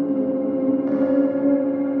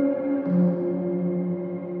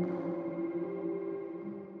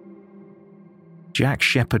 Jack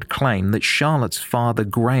Shepherd claimed that Charlotte's father,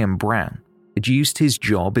 Graham Brown, had used his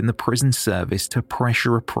job in the prison service to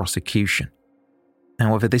pressure a prosecution.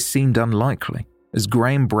 However, this seemed unlikely, as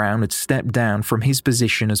Graham Brown had stepped down from his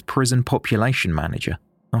position as prison population manager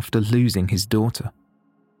after losing his daughter.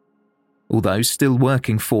 Although still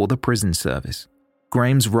working for the prison service,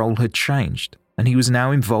 Graham's role had changed, and he was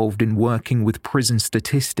now involved in working with prison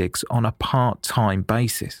statistics on a part-time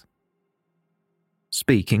basis.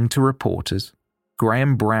 Speaking to reporters,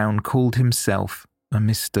 Graham Brown called himself a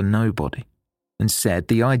Mr. Nobody and said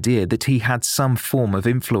the idea that he had some form of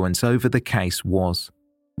influence over the case was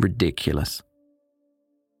ridiculous.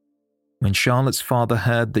 When Charlotte's father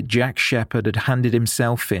heard that Jack Shepherd had handed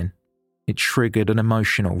himself in, it triggered an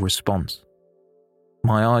emotional response.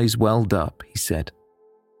 My eyes welled up, he said.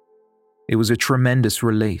 It was a tremendous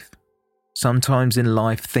relief. Sometimes in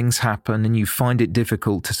life things happen and you find it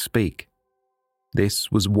difficult to speak.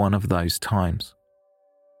 This was one of those times.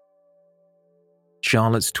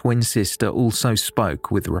 Charlotte's twin sister also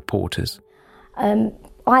spoke with reporters.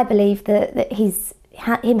 I believe that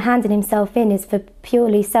him handing himself in is for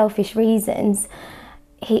purely selfish reasons.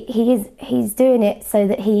 He's doing it so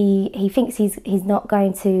that he thinks he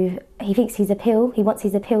thinks his appeal. He wants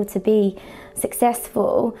his appeal to be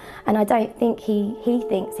successful, and I don't think he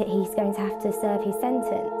thinks that he's going to have to serve his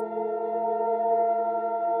sentence.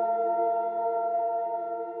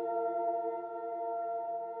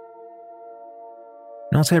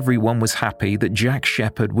 Not everyone was happy that Jack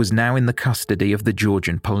Shepherd was now in the custody of the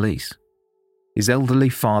Georgian police. His elderly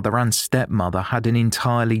father and stepmother had an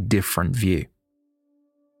entirely different view.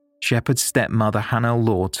 Shepherd's stepmother Hannah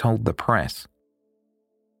Law told the press,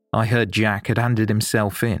 I heard Jack had handed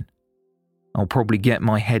himself in. I'll probably get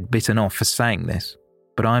my head bitten off for saying this,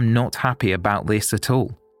 but I'm not happy about this at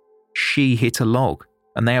all. She hit a log,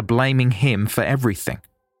 and they are blaming him for everything.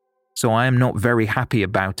 So I am not very happy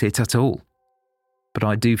about it at all. But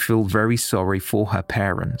I do feel very sorry for her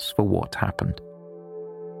parents for what happened.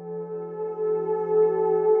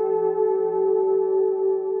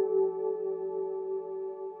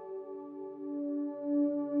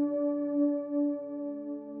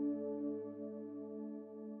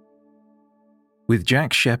 With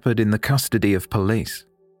Jack Shepherd in the custody of police,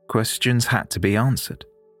 questions had to be answered.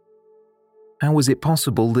 How was it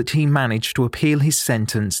possible that he managed to appeal his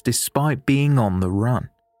sentence despite being on the run?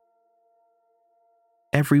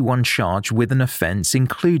 Everyone charged with an offence,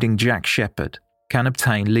 including Jack Shepherd, can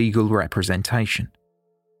obtain legal representation,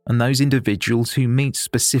 and those individuals who meet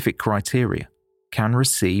specific criteria can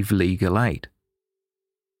receive legal aid.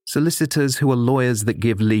 Solicitors who are lawyers that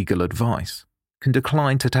give legal advice can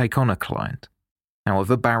decline to take on a client.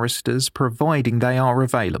 However, barristers, providing they are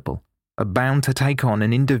available, are bound to take on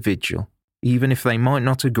an individual even if they might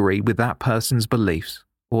not agree with that person's beliefs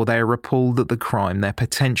or they are appalled at the crime their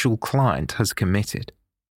potential client has committed.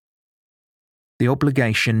 The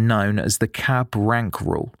obligation known as the cab rank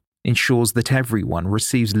rule ensures that everyone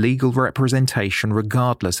receives legal representation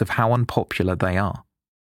regardless of how unpopular they are.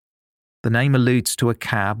 The name alludes to a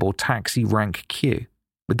cab or taxi rank queue,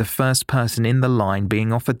 with the first person in the line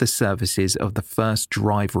being offered the services of the first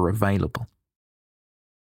driver available.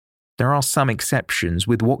 There are some exceptions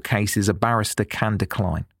with what cases a barrister can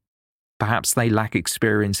decline. Perhaps they lack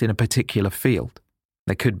experience in a particular field.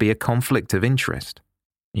 There could be a conflict of interest,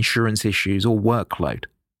 insurance issues, or workload,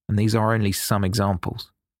 and these are only some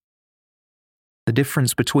examples. The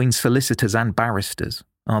difference between solicitors and barristers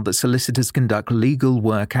are that solicitors conduct legal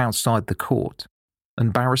work outside the court,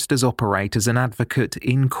 and barristers operate as an advocate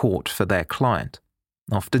in court for their client,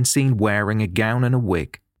 often seen wearing a gown and a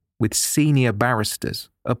wig, with senior barristers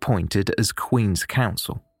appointed as Queen's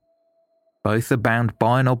Counsel. Both are bound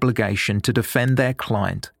by an obligation to defend their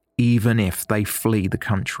client even if they flee the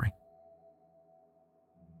country.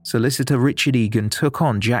 Solicitor Richard Egan took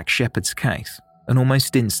on Jack Shepherd's case, and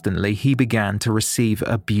almost instantly he began to receive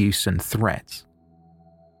abuse and threats.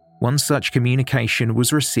 One such communication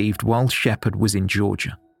was received while Shepherd was in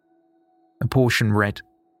Georgia. A portion read,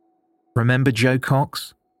 "Remember Joe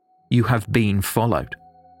Cox? You have been followed.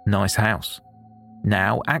 Nice house.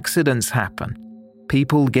 Now accidents happen.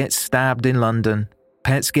 People get stabbed in London,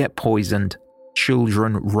 pets get poisoned,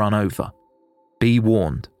 children run over. Be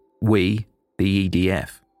warned, we, the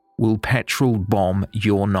EDF, will petrol bomb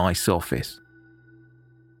your nice office."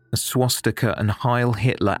 A swastika and Heil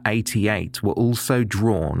Hitler 88 were also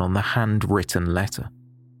drawn on the handwritten letter.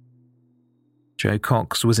 Joe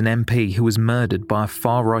Cox was an MP who was murdered by a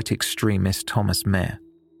far-right extremist, Thomas Mayer,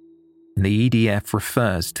 and the EDF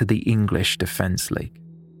refers to the English Defence League.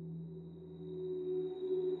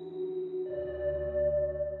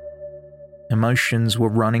 Emotions were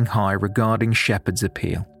running high regarding Shepherd's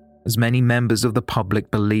appeal, as many members of the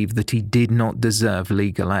public believed that he did not deserve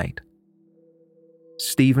legal aid.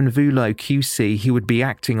 Stephen Vullo QC, who would be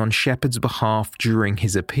acting on Shepherd's behalf during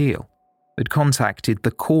his appeal, had contacted the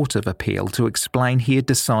Court of Appeal to explain he had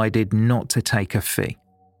decided not to take a fee,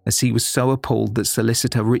 as he was so appalled that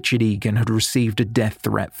solicitor Richard Egan had received a death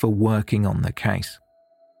threat for working on the case.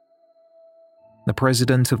 The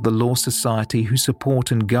president of the Law Society, who support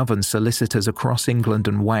and govern solicitors across England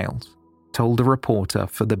and Wales, told a reporter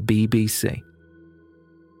for the BBC,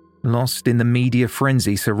 "Lost in the media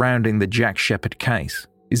frenzy surrounding the Jack Shepherd case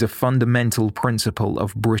is a fundamental principle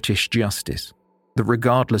of British justice, that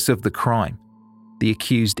regardless of the crime, the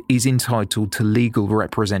accused is entitled to legal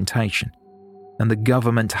representation, and the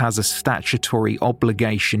government has a statutory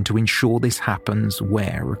obligation to ensure this happens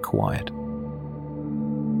where required."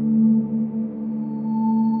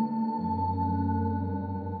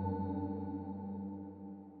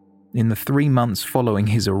 In the 3 months following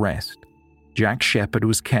his arrest, Jack Shepherd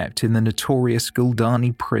was kept in the notorious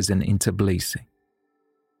Guldani prison in Tbilisi.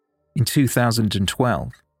 In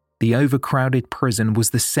 2012, the overcrowded prison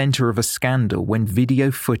was the centre of a scandal when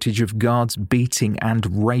video footage of guards beating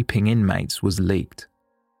and raping inmates was leaked.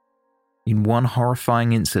 In one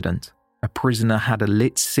horrifying incident, a prisoner had a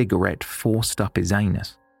lit cigarette forced up his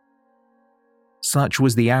anus. Such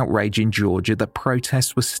was the outrage in Georgia that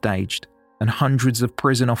protests were staged, and hundreds of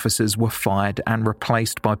prison officers were fired and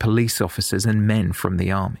replaced by police officers and men from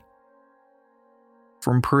the army.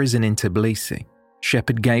 From prison in Tbilisi,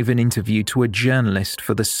 Shepherd gave an interview to a journalist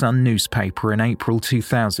for the Sun newspaper in April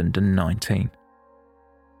 2019.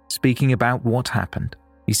 Speaking about what happened,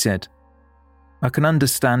 he said, I can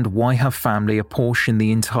understand why her family apportion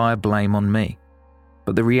the entire blame on me,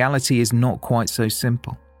 but the reality is not quite so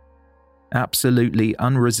simple. Absolutely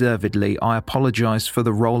unreservedly, I apologise for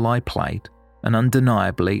the role I played, and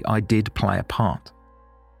undeniably I did play a part.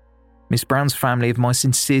 Miss Brown's family have my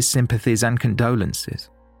sincere sympathies and condolences,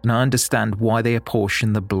 and I understand why they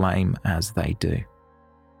apportion the blame as they do.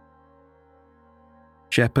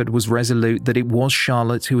 Shepherd was resolute that it was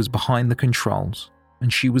Charlotte who was behind the controls,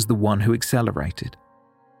 and she was the one who accelerated.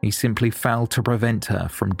 He simply failed to prevent her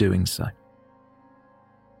from doing so.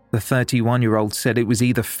 The 31-year-old said it was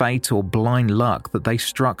either fate or blind luck that they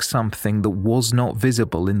struck something that was not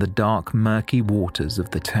visible in the dark, murky waters of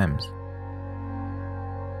the Thames.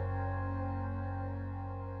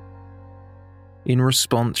 In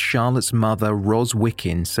response, Charlotte's mother, Ros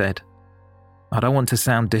Wickin, said, "I don't want to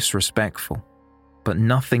sound disrespectful, but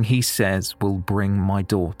nothing he says will bring my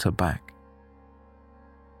daughter back."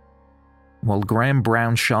 While Graham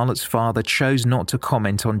Brown, Charlotte's father, chose not to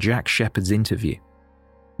comment on Jack Shepherd's interview,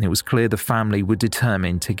 it was clear the family were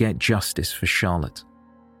determined to get justice for Charlotte.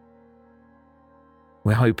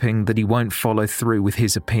 We're hoping that he won't follow through with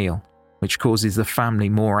his appeal, which causes the family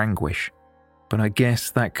more anguish, but I guess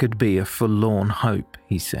that could be a forlorn hope,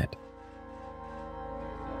 he said.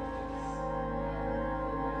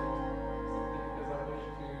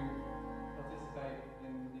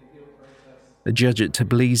 The judge at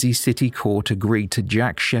Tbilisi City Court agreed to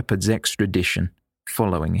Jack Shepherd's extradition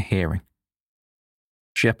following a hearing.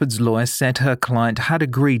 Shepherd's lawyer said her client had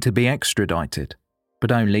agreed to be extradited,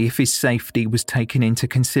 but only if his safety was taken into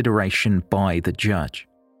consideration by the judge.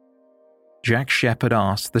 Jack Shepherd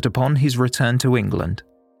asked that upon his return to England,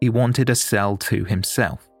 he wanted a cell to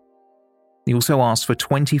himself. He also asked for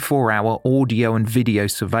 24-hour audio and video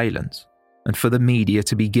surveillance and for the media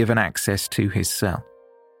to be given access to his cell.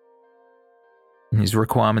 His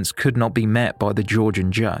requirements could not be met by the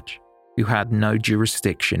Georgian judge, who had no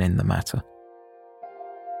jurisdiction in the matter.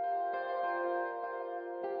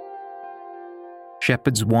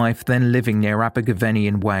 Shepherd's wife, then living near Abergavenny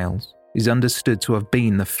in Wales, is understood to have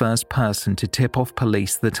been the first person to tip off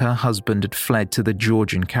police that her husband had fled to the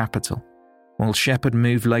Georgian capital, while Shepherd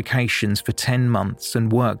moved locations for 10 months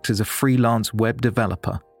and worked as a freelance web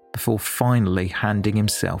developer before finally handing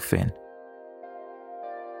himself in.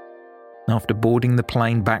 After boarding the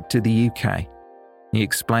plane back to the UK, he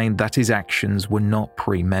explained that his actions were not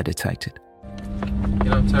premeditated.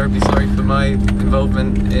 I'm terribly sorry for my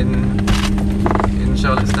involvement in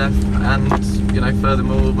Charlotte's death, and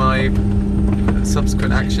furthermore my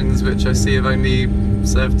subsequent actions, which I see have only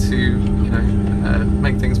served to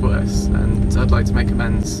make things worse, and I'd like to make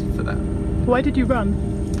amends for that. Why did you run?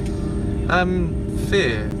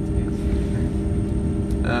 Fear.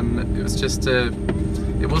 It was just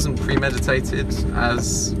it wasn't premeditated,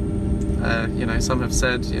 as some have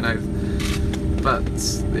said, but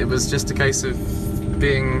it was just a case of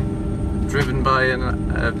being driven by a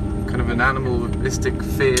kind of an animalistic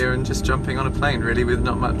fear and just jumping on a plane, really, with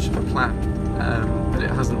not much of a plan. But it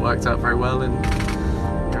hasn't worked out very well, and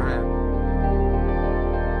here I am.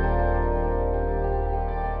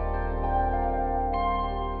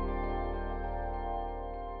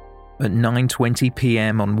 At 9:20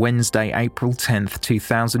 p.m. on Wednesday, April 10th,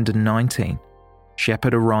 2019,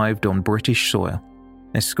 Shepherd arrived on British soil,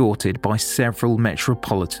 escorted by several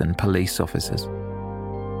Metropolitan Police officers.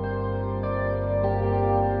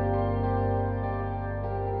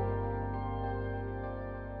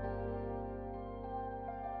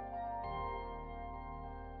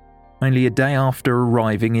 Only a day after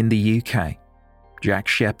arriving in the UK, Jack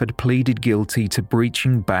Shepherd pleaded guilty to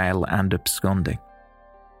breaching bail and absconding.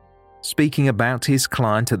 Speaking about his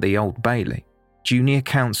client at the Old Bailey, junior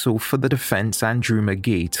counsel for the defence Andrew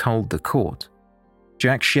McGee told the court,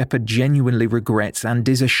 Jack Shepherd genuinely regrets and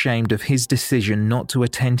is ashamed of his decision not to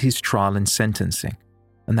attend his trial and sentencing,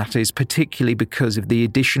 and that is particularly because of the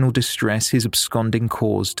additional distress his absconding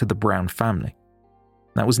caused to the Brown family.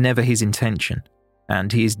 That was never his intention,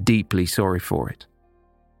 and he is deeply sorry for it.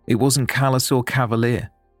 It wasn't callous or cavalier,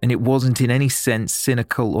 and it wasn't in any sense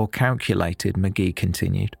cynical or calculated, McGee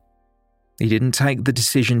continued. He didn't take the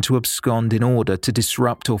decision to abscond in order to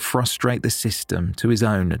disrupt or frustrate the system to his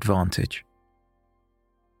own advantage.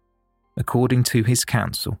 According to his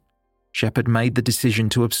counsel, Shepherd made the decision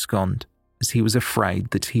to abscond as he was afraid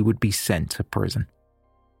that he would be sent to prison.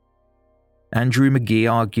 Andrew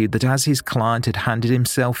McGee argued that as his client had handed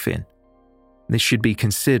himself in, this should be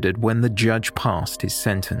considered when the judge passed his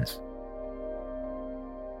sentence.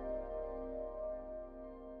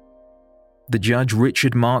 The judge,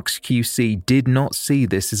 Richard Marks QC, did not see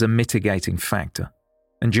this as a mitigating factor,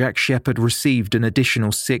 and Jack Shepherd received an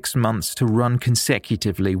additional 6 months to run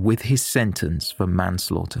consecutively with his sentence for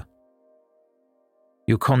manslaughter.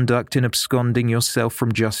 Your conduct in absconding yourself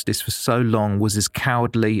from justice for so long was as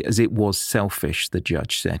cowardly as it was selfish, the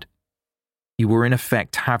judge said. You were in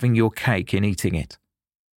effect having your cake and eating it.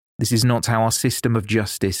 This is not how our system of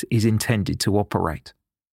justice is intended to operate.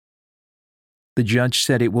 The judge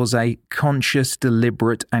said it was a conscious,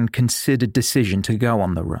 deliberate and considered decision to go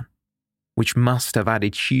on the run, which must have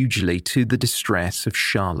added hugely to the distress of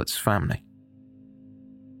Charlotte's family.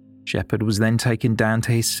 Shepherd was then taken down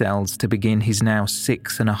to his cells to begin his now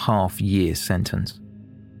 6.5-year sentence.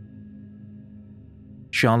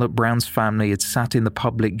 Charlotte Brown's family had sat in the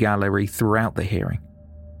public gallery throughout the hearing.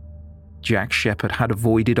 Jack Shepherd had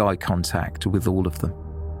avoided eye contact with all of them.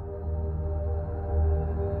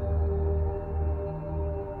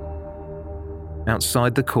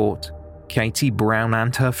 Outside the court, Katie Brown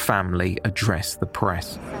and her family addressed the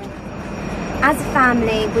press. As a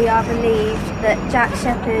family, we are relieved that Jack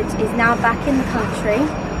Shepherd is now back in the country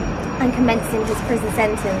and commencing his prison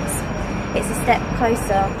sentence. It's a step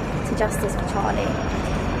closer to justice for Charlie.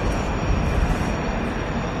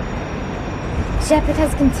 Shepherd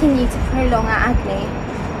has continued to prolong our agony,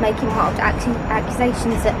 making hard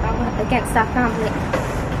accusations against our family.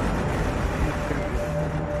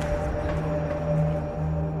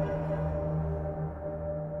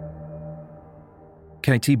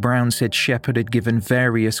 Katie Brown said Shepherd had given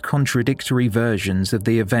various contradictory versions of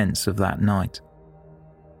the events of that night.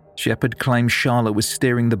 Shepherd claimed Charlotte was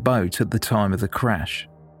steering the boat at the time of the crash.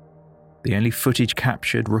 The only footage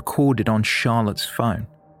captured recorded on Charlotte's phone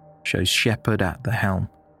shows Shepherd at the helm.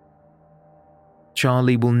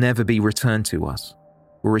 Charlie will never be returned to us,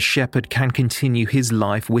 whereas Shepherd can continue his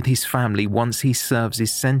life with his family once he serves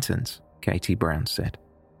his sentence, Katie Brown said.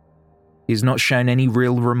 He has not shown any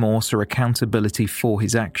real remorse or accountability for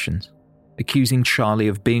his actions, accusing Charlie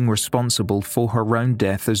of being responsible for her own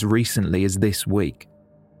death as recently as this week.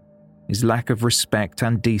 His lack of respect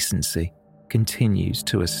and decency continues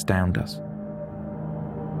to astound us.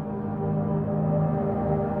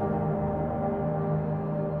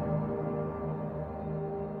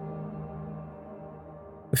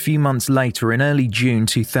 A few months later, in early June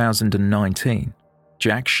 2019,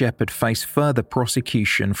 Jack Shepherd faced further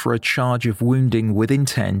prosecution for a charge of wounding with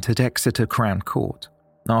intent at Exeter Crown Court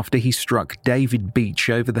after he struck David Beach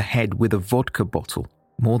over the head with a vodka bottle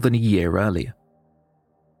more than a year earlier.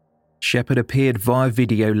 Shepherd appeared via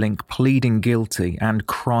video link pleading guilty and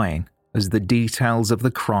crying as the details of the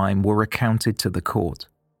crime were recounted to the court.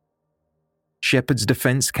 Shepherd's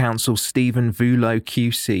defence counsel Stephen Vulo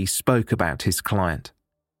QC spoke about his client.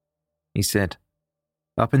 He said,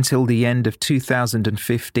 "Up until the end of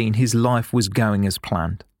 2015, his life was going as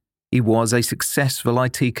planned. He was a successful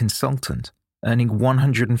IT consultant, earning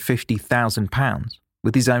 £150,000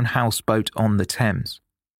 with his own houseboat on the Thames.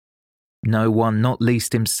 No one, not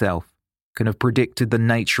least himself, can have predicted the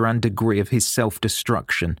nature and degree of his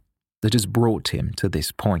self-destruction that has brought him to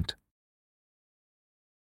this point."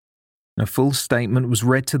 A full statement was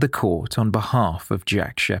read to the court on behalf of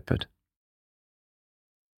Jack Shepherd.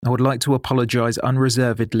 "I would like to apologise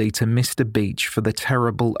unreservedly to Mr. Beach for the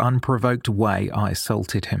terrible, unprovoked way I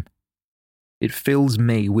assaulted him. It fills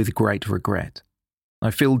me with great regret. I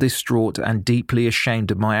feel distraught and deeply ashamed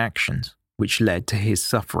of my actions, which led to his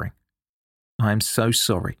suffering. I am so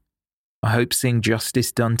sorry. I hope seeing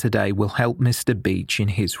justice done today will help Mr. Beach in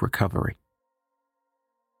his recovery."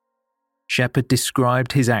 Shepherd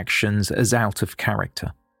described his actions as out of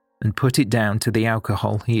character and put it down to the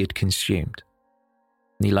alcohol he had consumed.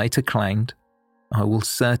 He later claimed, "I will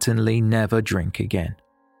certainly never drink again."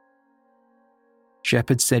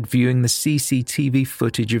 Shepherd said viewing the CCTV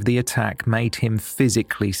footage of the attack made him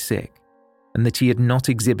physically sick, and that he had not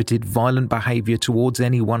exhibited violent behaviour towards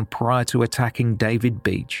anyone prior to attacking David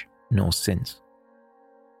Beach, nor since.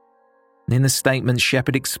 In the statement,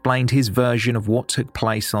 Shepherd explained his version of what took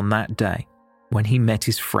place on that day when he met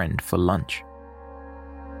his friend for lunch.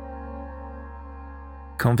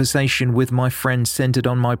 "Conversation with my friend centered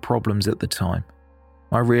on my problems at the time.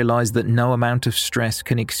 I realized that no amount of stress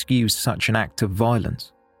can excuse such an act of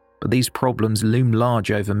violence, but these problems loomed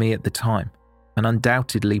large over me at the time and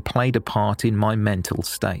undoubtedly played a part in my mental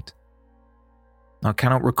state. I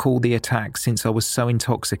cannot recall the attack since I was so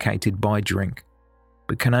intoxicated by drink,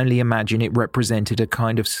 but can only imagine it represented a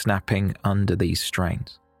kind of snapping under these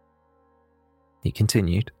strains." He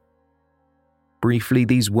continued, "Briefly,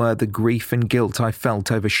 these were the grief and guilt I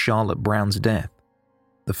felt over Charlotte Brown's death,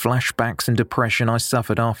 the flashbacks and depression I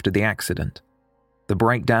suffered after the accident, the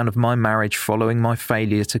breakdown of my marriage following my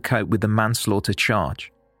failure to cope with the manslaughter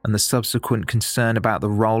charge, and the subsequent concern about the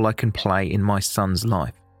role I can play in my son's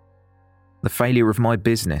life. The failure of my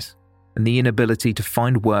business and the inability to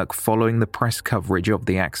find work following the press coverage of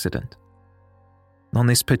the accident. On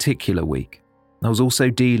this particular week, I was also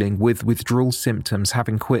dealing with withdrawal symptoms,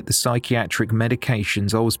 having quit the psychiatric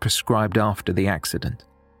medications I was prescribed after the accident.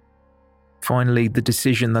 Finally, the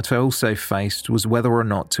decision that I also faced was whether or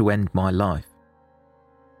not to end my life.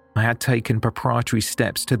 I had taken preparatory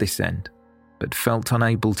steps to this end, but felt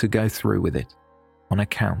unable to go through with it on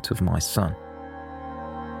account of my son.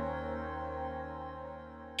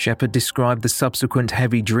 Shepherd described the subsequent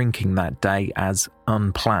heavy drinking that day as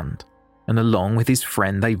unplanned, and along with his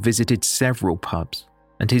friend they visited several pubs,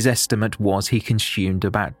 and his estimate was he consumed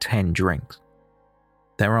about 10 drinks.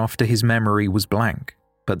 Thereafter his memory was blank,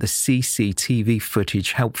 but the CCTV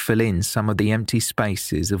footage helped fill in some of the empty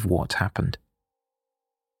spaces of what happened.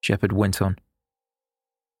 Shepherd went on.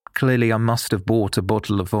 Clearly I must have bought a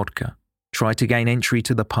bottle of vodka, tried to gain entry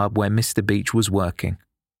to the pub where Mr. Beach was working,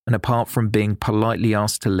 and apart from being politely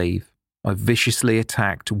asked to leave, I viciously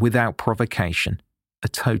attacked, without provocation, a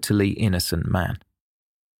totally innocent man.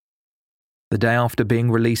 The day after being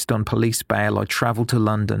released on police bail, I travelled to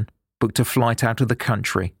London, booked a flight out of the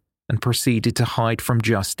country, and proceeded to hide from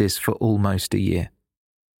justice for almost a year.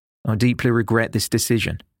 I deeply regret this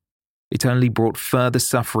decision. It only brought further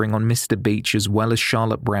suffering on Mr. Beach as well as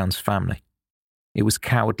Charlotte Brown's family. It was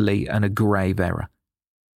cowardly and a grave error.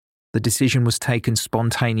 The decision was taken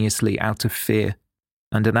spontaneously out of fear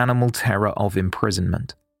and an animal terror of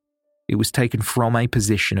imprisonment. It was taken from a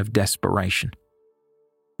position of desperation.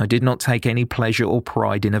 I did not take any pleasure or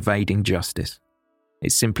pride in evading justice.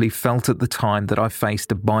 It simply felt at the time that I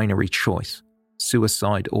faced a binary choice,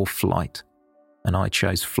 suicide or flight, and I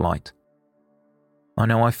chose flight. I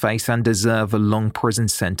know I face and deserve a long prison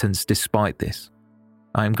sentence despite this.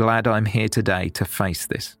 I am glad I am here today to face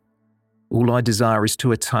this. All I desire is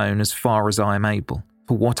to atone as far as I am able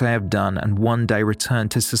for what I have done and one day return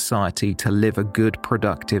to society to live a good,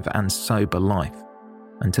 productive and sober life,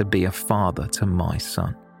 and to be a father to my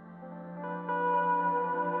son.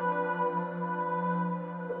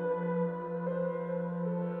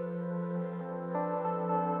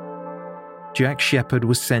 Jack Shepherd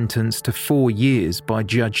was sentenced to 4 years by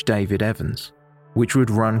Judge David Evans, which would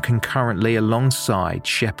run concurrently alongside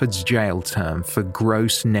Shepherd's jail term for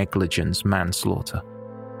gross negligence manslaughter.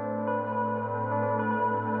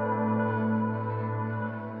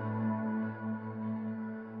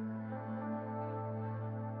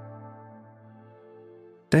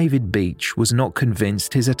 David Beach was not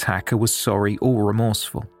convinced his attacker was sorry or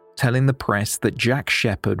remorseful, telling the press that Jack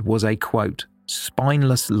Shepherd was a, quote,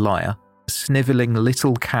 spineless liar, a snivelling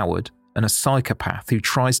little coward, and a psychopath who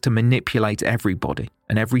tries to manipulate everybody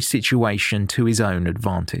and every situation to his own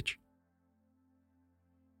advantage.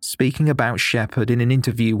 Speaking about Shepherd in an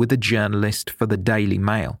interview with a journalist for the Daily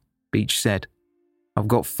Mail, Beach said, "I've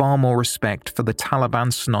got far more respect for the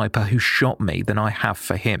Taliban sniper who shot me than I have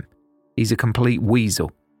for him. He's a complete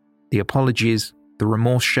weasel. The apologies, the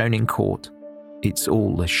remorse shown in court, it's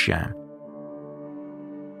all a sham."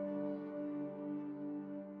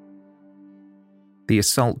 The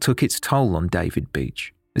assault took its toll on David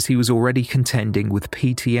Beach, as he was already contending with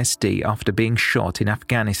PTSD after being shot in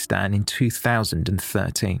Afghanistan in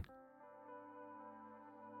 2013.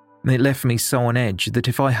 It left me so on edge that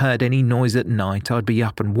if I heard any noise at night, I'd be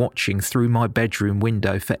up and watching through my bedroom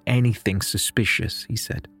window for anything suspicious, he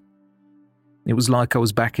said. It was like I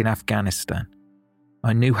was back in Afghanistan.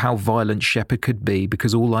 I knew how violent Shepherd could be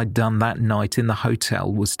because all I'd done that night in the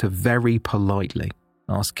hotel was to very politely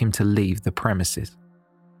ask him to leave the premises.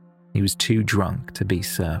 He was too drunk to be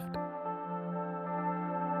served.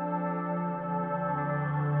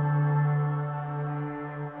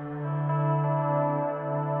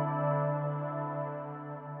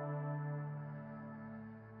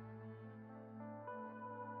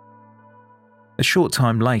 A short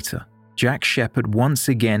time later, Jack Shepherd once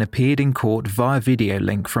again appeared in court via video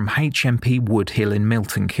link from HMP Woodhill in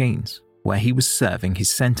Milton Keynes, where he was serving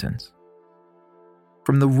his sentence.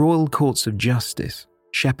 From the Royal Courts of Justice,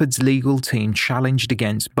 Shepherd's legal team challenged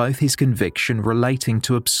against both his conviction relating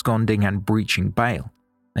to absconding and breaching bail,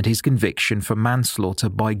 and his conviction for manslaughter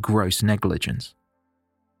by gross negligence.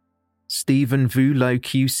 Stephen Vullo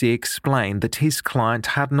QC explained that his client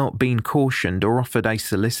had not been cautioned or offered a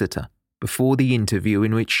solicitor before the interview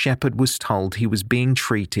in which Shepherd was told he was being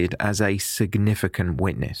treated as a significant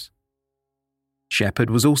witness. Shepherd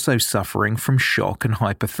was also suffering from shock and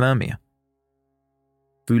hypothermia.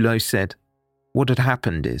 Vullo said, "What had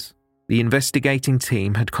happened is, the investigating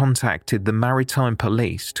team had contacted the Maritime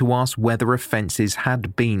Police to ask whether offences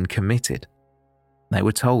had been committed. They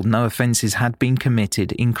were told no offences had been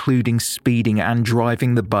committed, including speeding and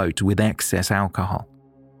driving the boat with excess alcohol.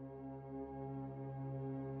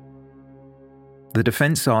 The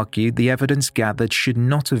defence argued the evidence gathered should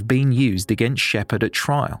not have been used against Shepherd at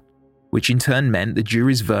trial, which in turn meant the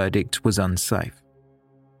jury's verdict was unsafe.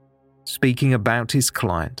 Speaking about his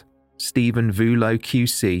client, Stephen Vullo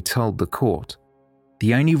QC told the court,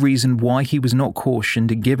 the only reason why he was not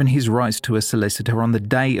cautioned and given his rights to a solicitor on the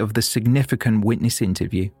day of the significant witness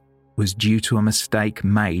interview was due to a mistake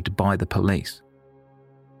made by the police.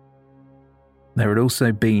 There had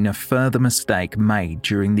also been a further mistake made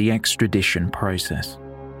during the extradition process.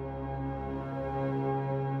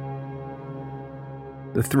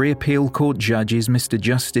 The three appeal court judges, Mr.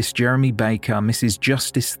 Justice Jeremy Baker, Mrs.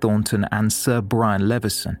 Justice Thornton and Sir Brian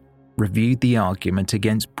Leveson, reviewed the argument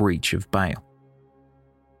against breach of bail.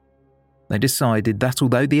 They decided that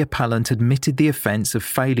although the appellant admitted the offence of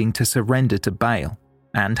failing to surrender to bail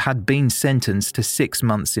and had been sentenced to 6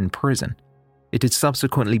 months in prison, it had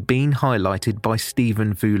subsequently been highlighted by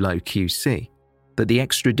Stephen Vullo QC that the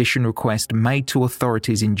extradition request made to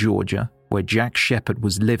authorities in Georgia, where Jack Shepherd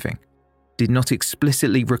was living, did not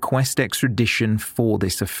explicitly request extradition for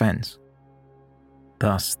this offence.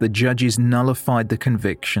 Thus, the judges nullified the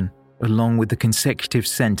conviction along with the consecutive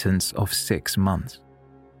sentence of 6 months.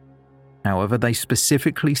 However, they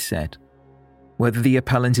specifically said, whether the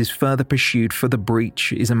appellant is further pursued for the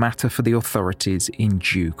breach is a matter for the authorities in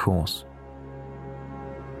due course.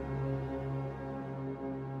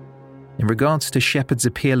 In regards to Shepherd's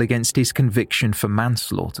appeal against his conviction for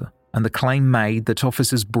manslaughter and the claim made that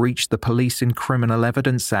officers breached the Police and Criminal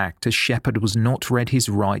Evidence Act as Shepherd was not read his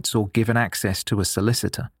rights or given access to a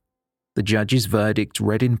solicitor, the judge's verdict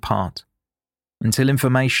read in part, until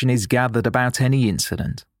information is gathered about any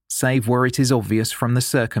incident, save where it is obvious from the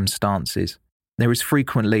circumstances, there is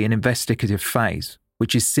frequently an investigative phase,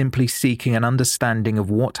 which is simply seeking an understanding of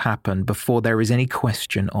what happened before there is any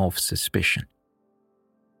question of suspicion.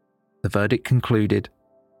 The verdict concluded,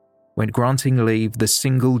 when granting leave, the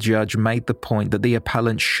single judge made the point that the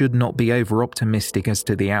appellant should not be over-optimistic as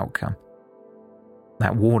to the outcome.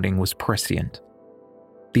 That warning was prescient.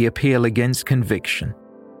 The appeal against conviction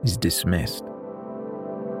is dismissed.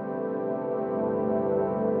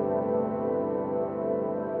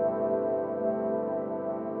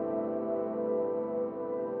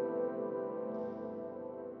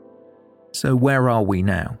 So where are we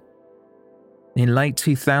now? In late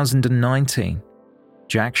 2019,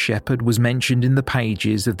 Jack Shepherd was mentioned in the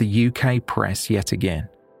pages of the UK press yet again.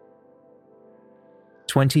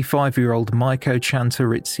 25-year-old Maiko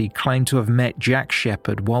Chantaritsi claimed to have met Jack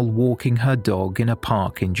Shepherd while walking her dog in a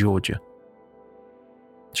park in Georgia.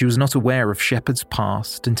 She was not aware of Shepherd's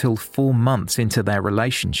past until 4 months into their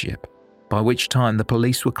relationship, by which time the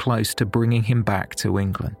police were close to bringing him back to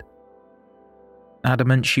England.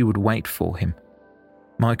 Adamant she would wait for him,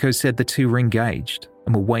 Maiko said the two were engaged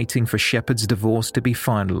and were waiting for Shepherd's divorce to be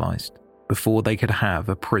finalised before they could have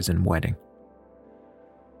a prison wedding.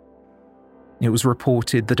 It was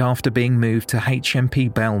reported that after being moved to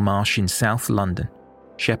HMP Belmarsh in South London,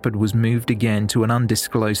 Shepherd was moved again to an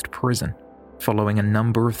undisclosed prison following a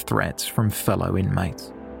number of threats from fellow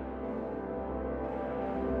inmates.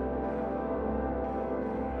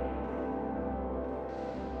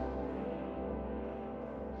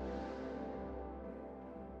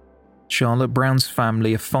 Charlotte Brown's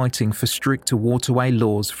family are fighting for stricter waterway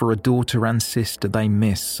laws for a daughter and sister they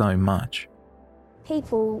miss so much.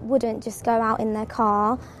 People wouldn't just go out in their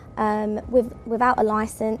car without a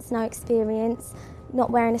licence, no experience,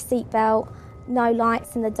 not wearing a seatbelt, no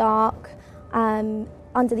lights in the dark,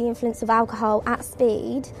 under the influence of alcohol at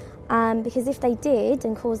speed, because if they did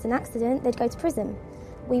and caused an accident, they'd go to prison.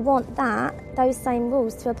 We want those same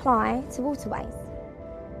rules to apply to waterways.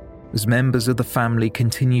 As members of the family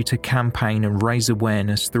continue to campaign and raise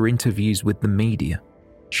awareness through interviews with the media,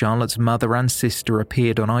 Charlotte's mother and sister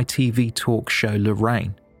appeared on ITV talk show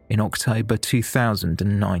Lorraine in October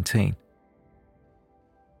 2019.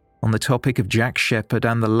 On the topic of Jack Shepherd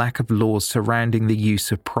and the lack of laws surrounding the use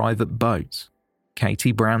of private boats,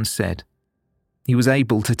 Katie Brown said, "He was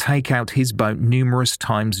able to take out his boat numerous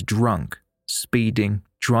times drunk, speeding,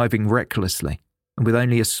 driving recklessly, and with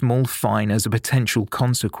only a small fine as a potential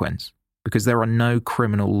consequence, because there are no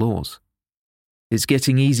criminal laws. It's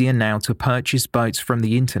getting easier now to purchase boats from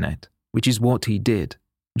the internet, which is what he did,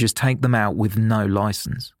 just take them out with no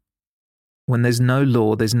license. When there's no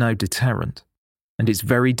law, there's no deterrent, and it's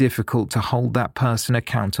very difficult to hold that person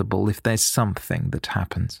accountable if there's something that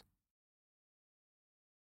happens."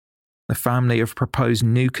 The family have proposed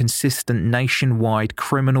new consistent nationwide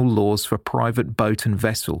criminal laws for private boat and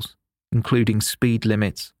vessels, including speed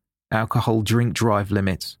limits, alcohol drink drive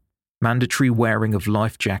limits, mandatory wearing of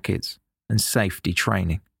life jackets, and safety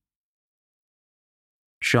training.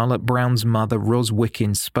 Charlotte Brown's mother, Ros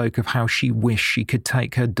Wickens, spoke of how she wished she could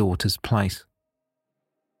take her daughter's place.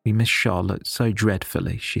 "We miss Charlotte so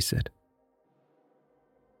dreadfully," she said.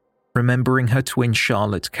 Remembering her twin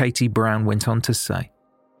Charlotte, Katie Brown went on to say,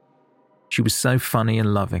 "She was so funny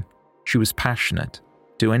and loving. She was passionate,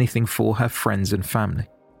 do anything for her friends and family.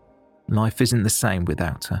 Life isn't the same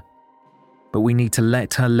without her. But we need to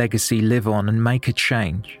let her legacy live on and make a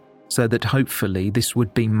change, so that hopefully this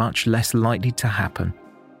would be much less likely to happen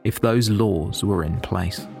if those laws were in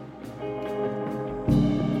place."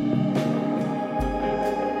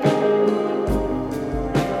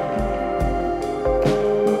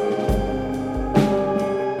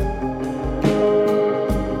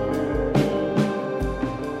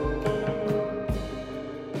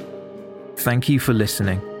 Thank you for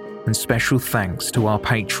listening, and special thanks to our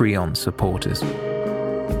Patreon supporters.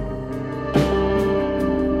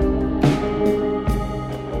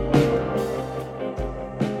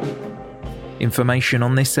 Information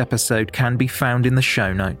on this episode can be found in the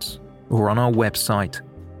show notes or on our website,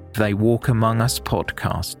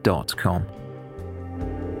 theywalkamonguspodcast.com.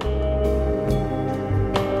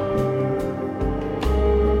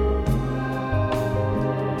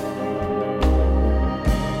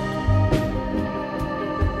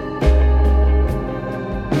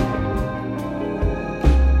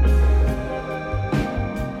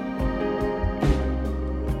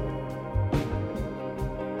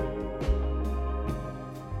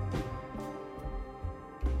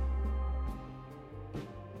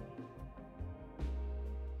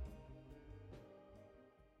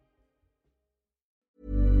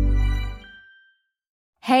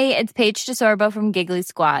 Hey, it's Paige DeSorbo from Giggly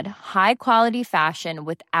Squad. High quality fashion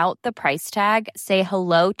without the price tag. Say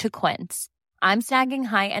hello to Quince. I'm snagging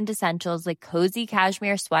high-end essentials like cozy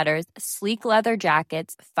cashmere sweaters, sleek leather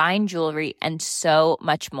jackets, fine jewelry, and so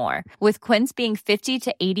much more. With Quince being 50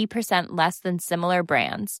 to 80% less than similar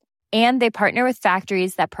brands. And they partner with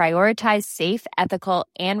factories that prioritize safe, ethical,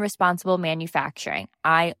 and responsible manufacturing.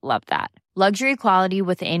 I love that. Luxury quality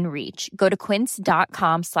within reach. Go to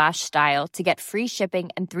quince.com/style to get free shipping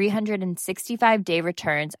and 365-day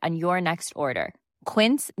returns on your next order.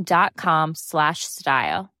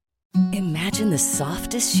 Quince.com/style. Imagine the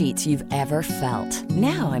softest sheets you've ever felt.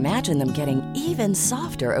 Now imagine them getting even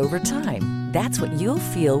softer over time. That's what you'll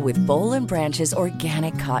feel with Boll & Branch's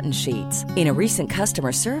organic cotton sheets. In a recent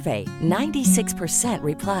customer survey, 96%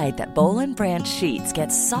 replied that Boll & Branch sheets get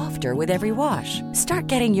softer with every wash. Start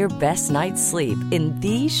getting your best night's sleep in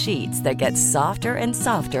these sheets that get softer and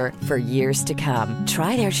softer for years to come.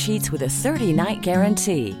 Try their sheets with a 30-night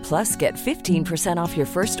guarantee. Plus, get 15% off your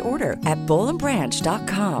first order at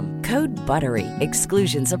bollandbranch.com. Code BUTTERY.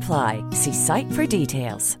 Exclusions apply. See site for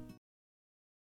details.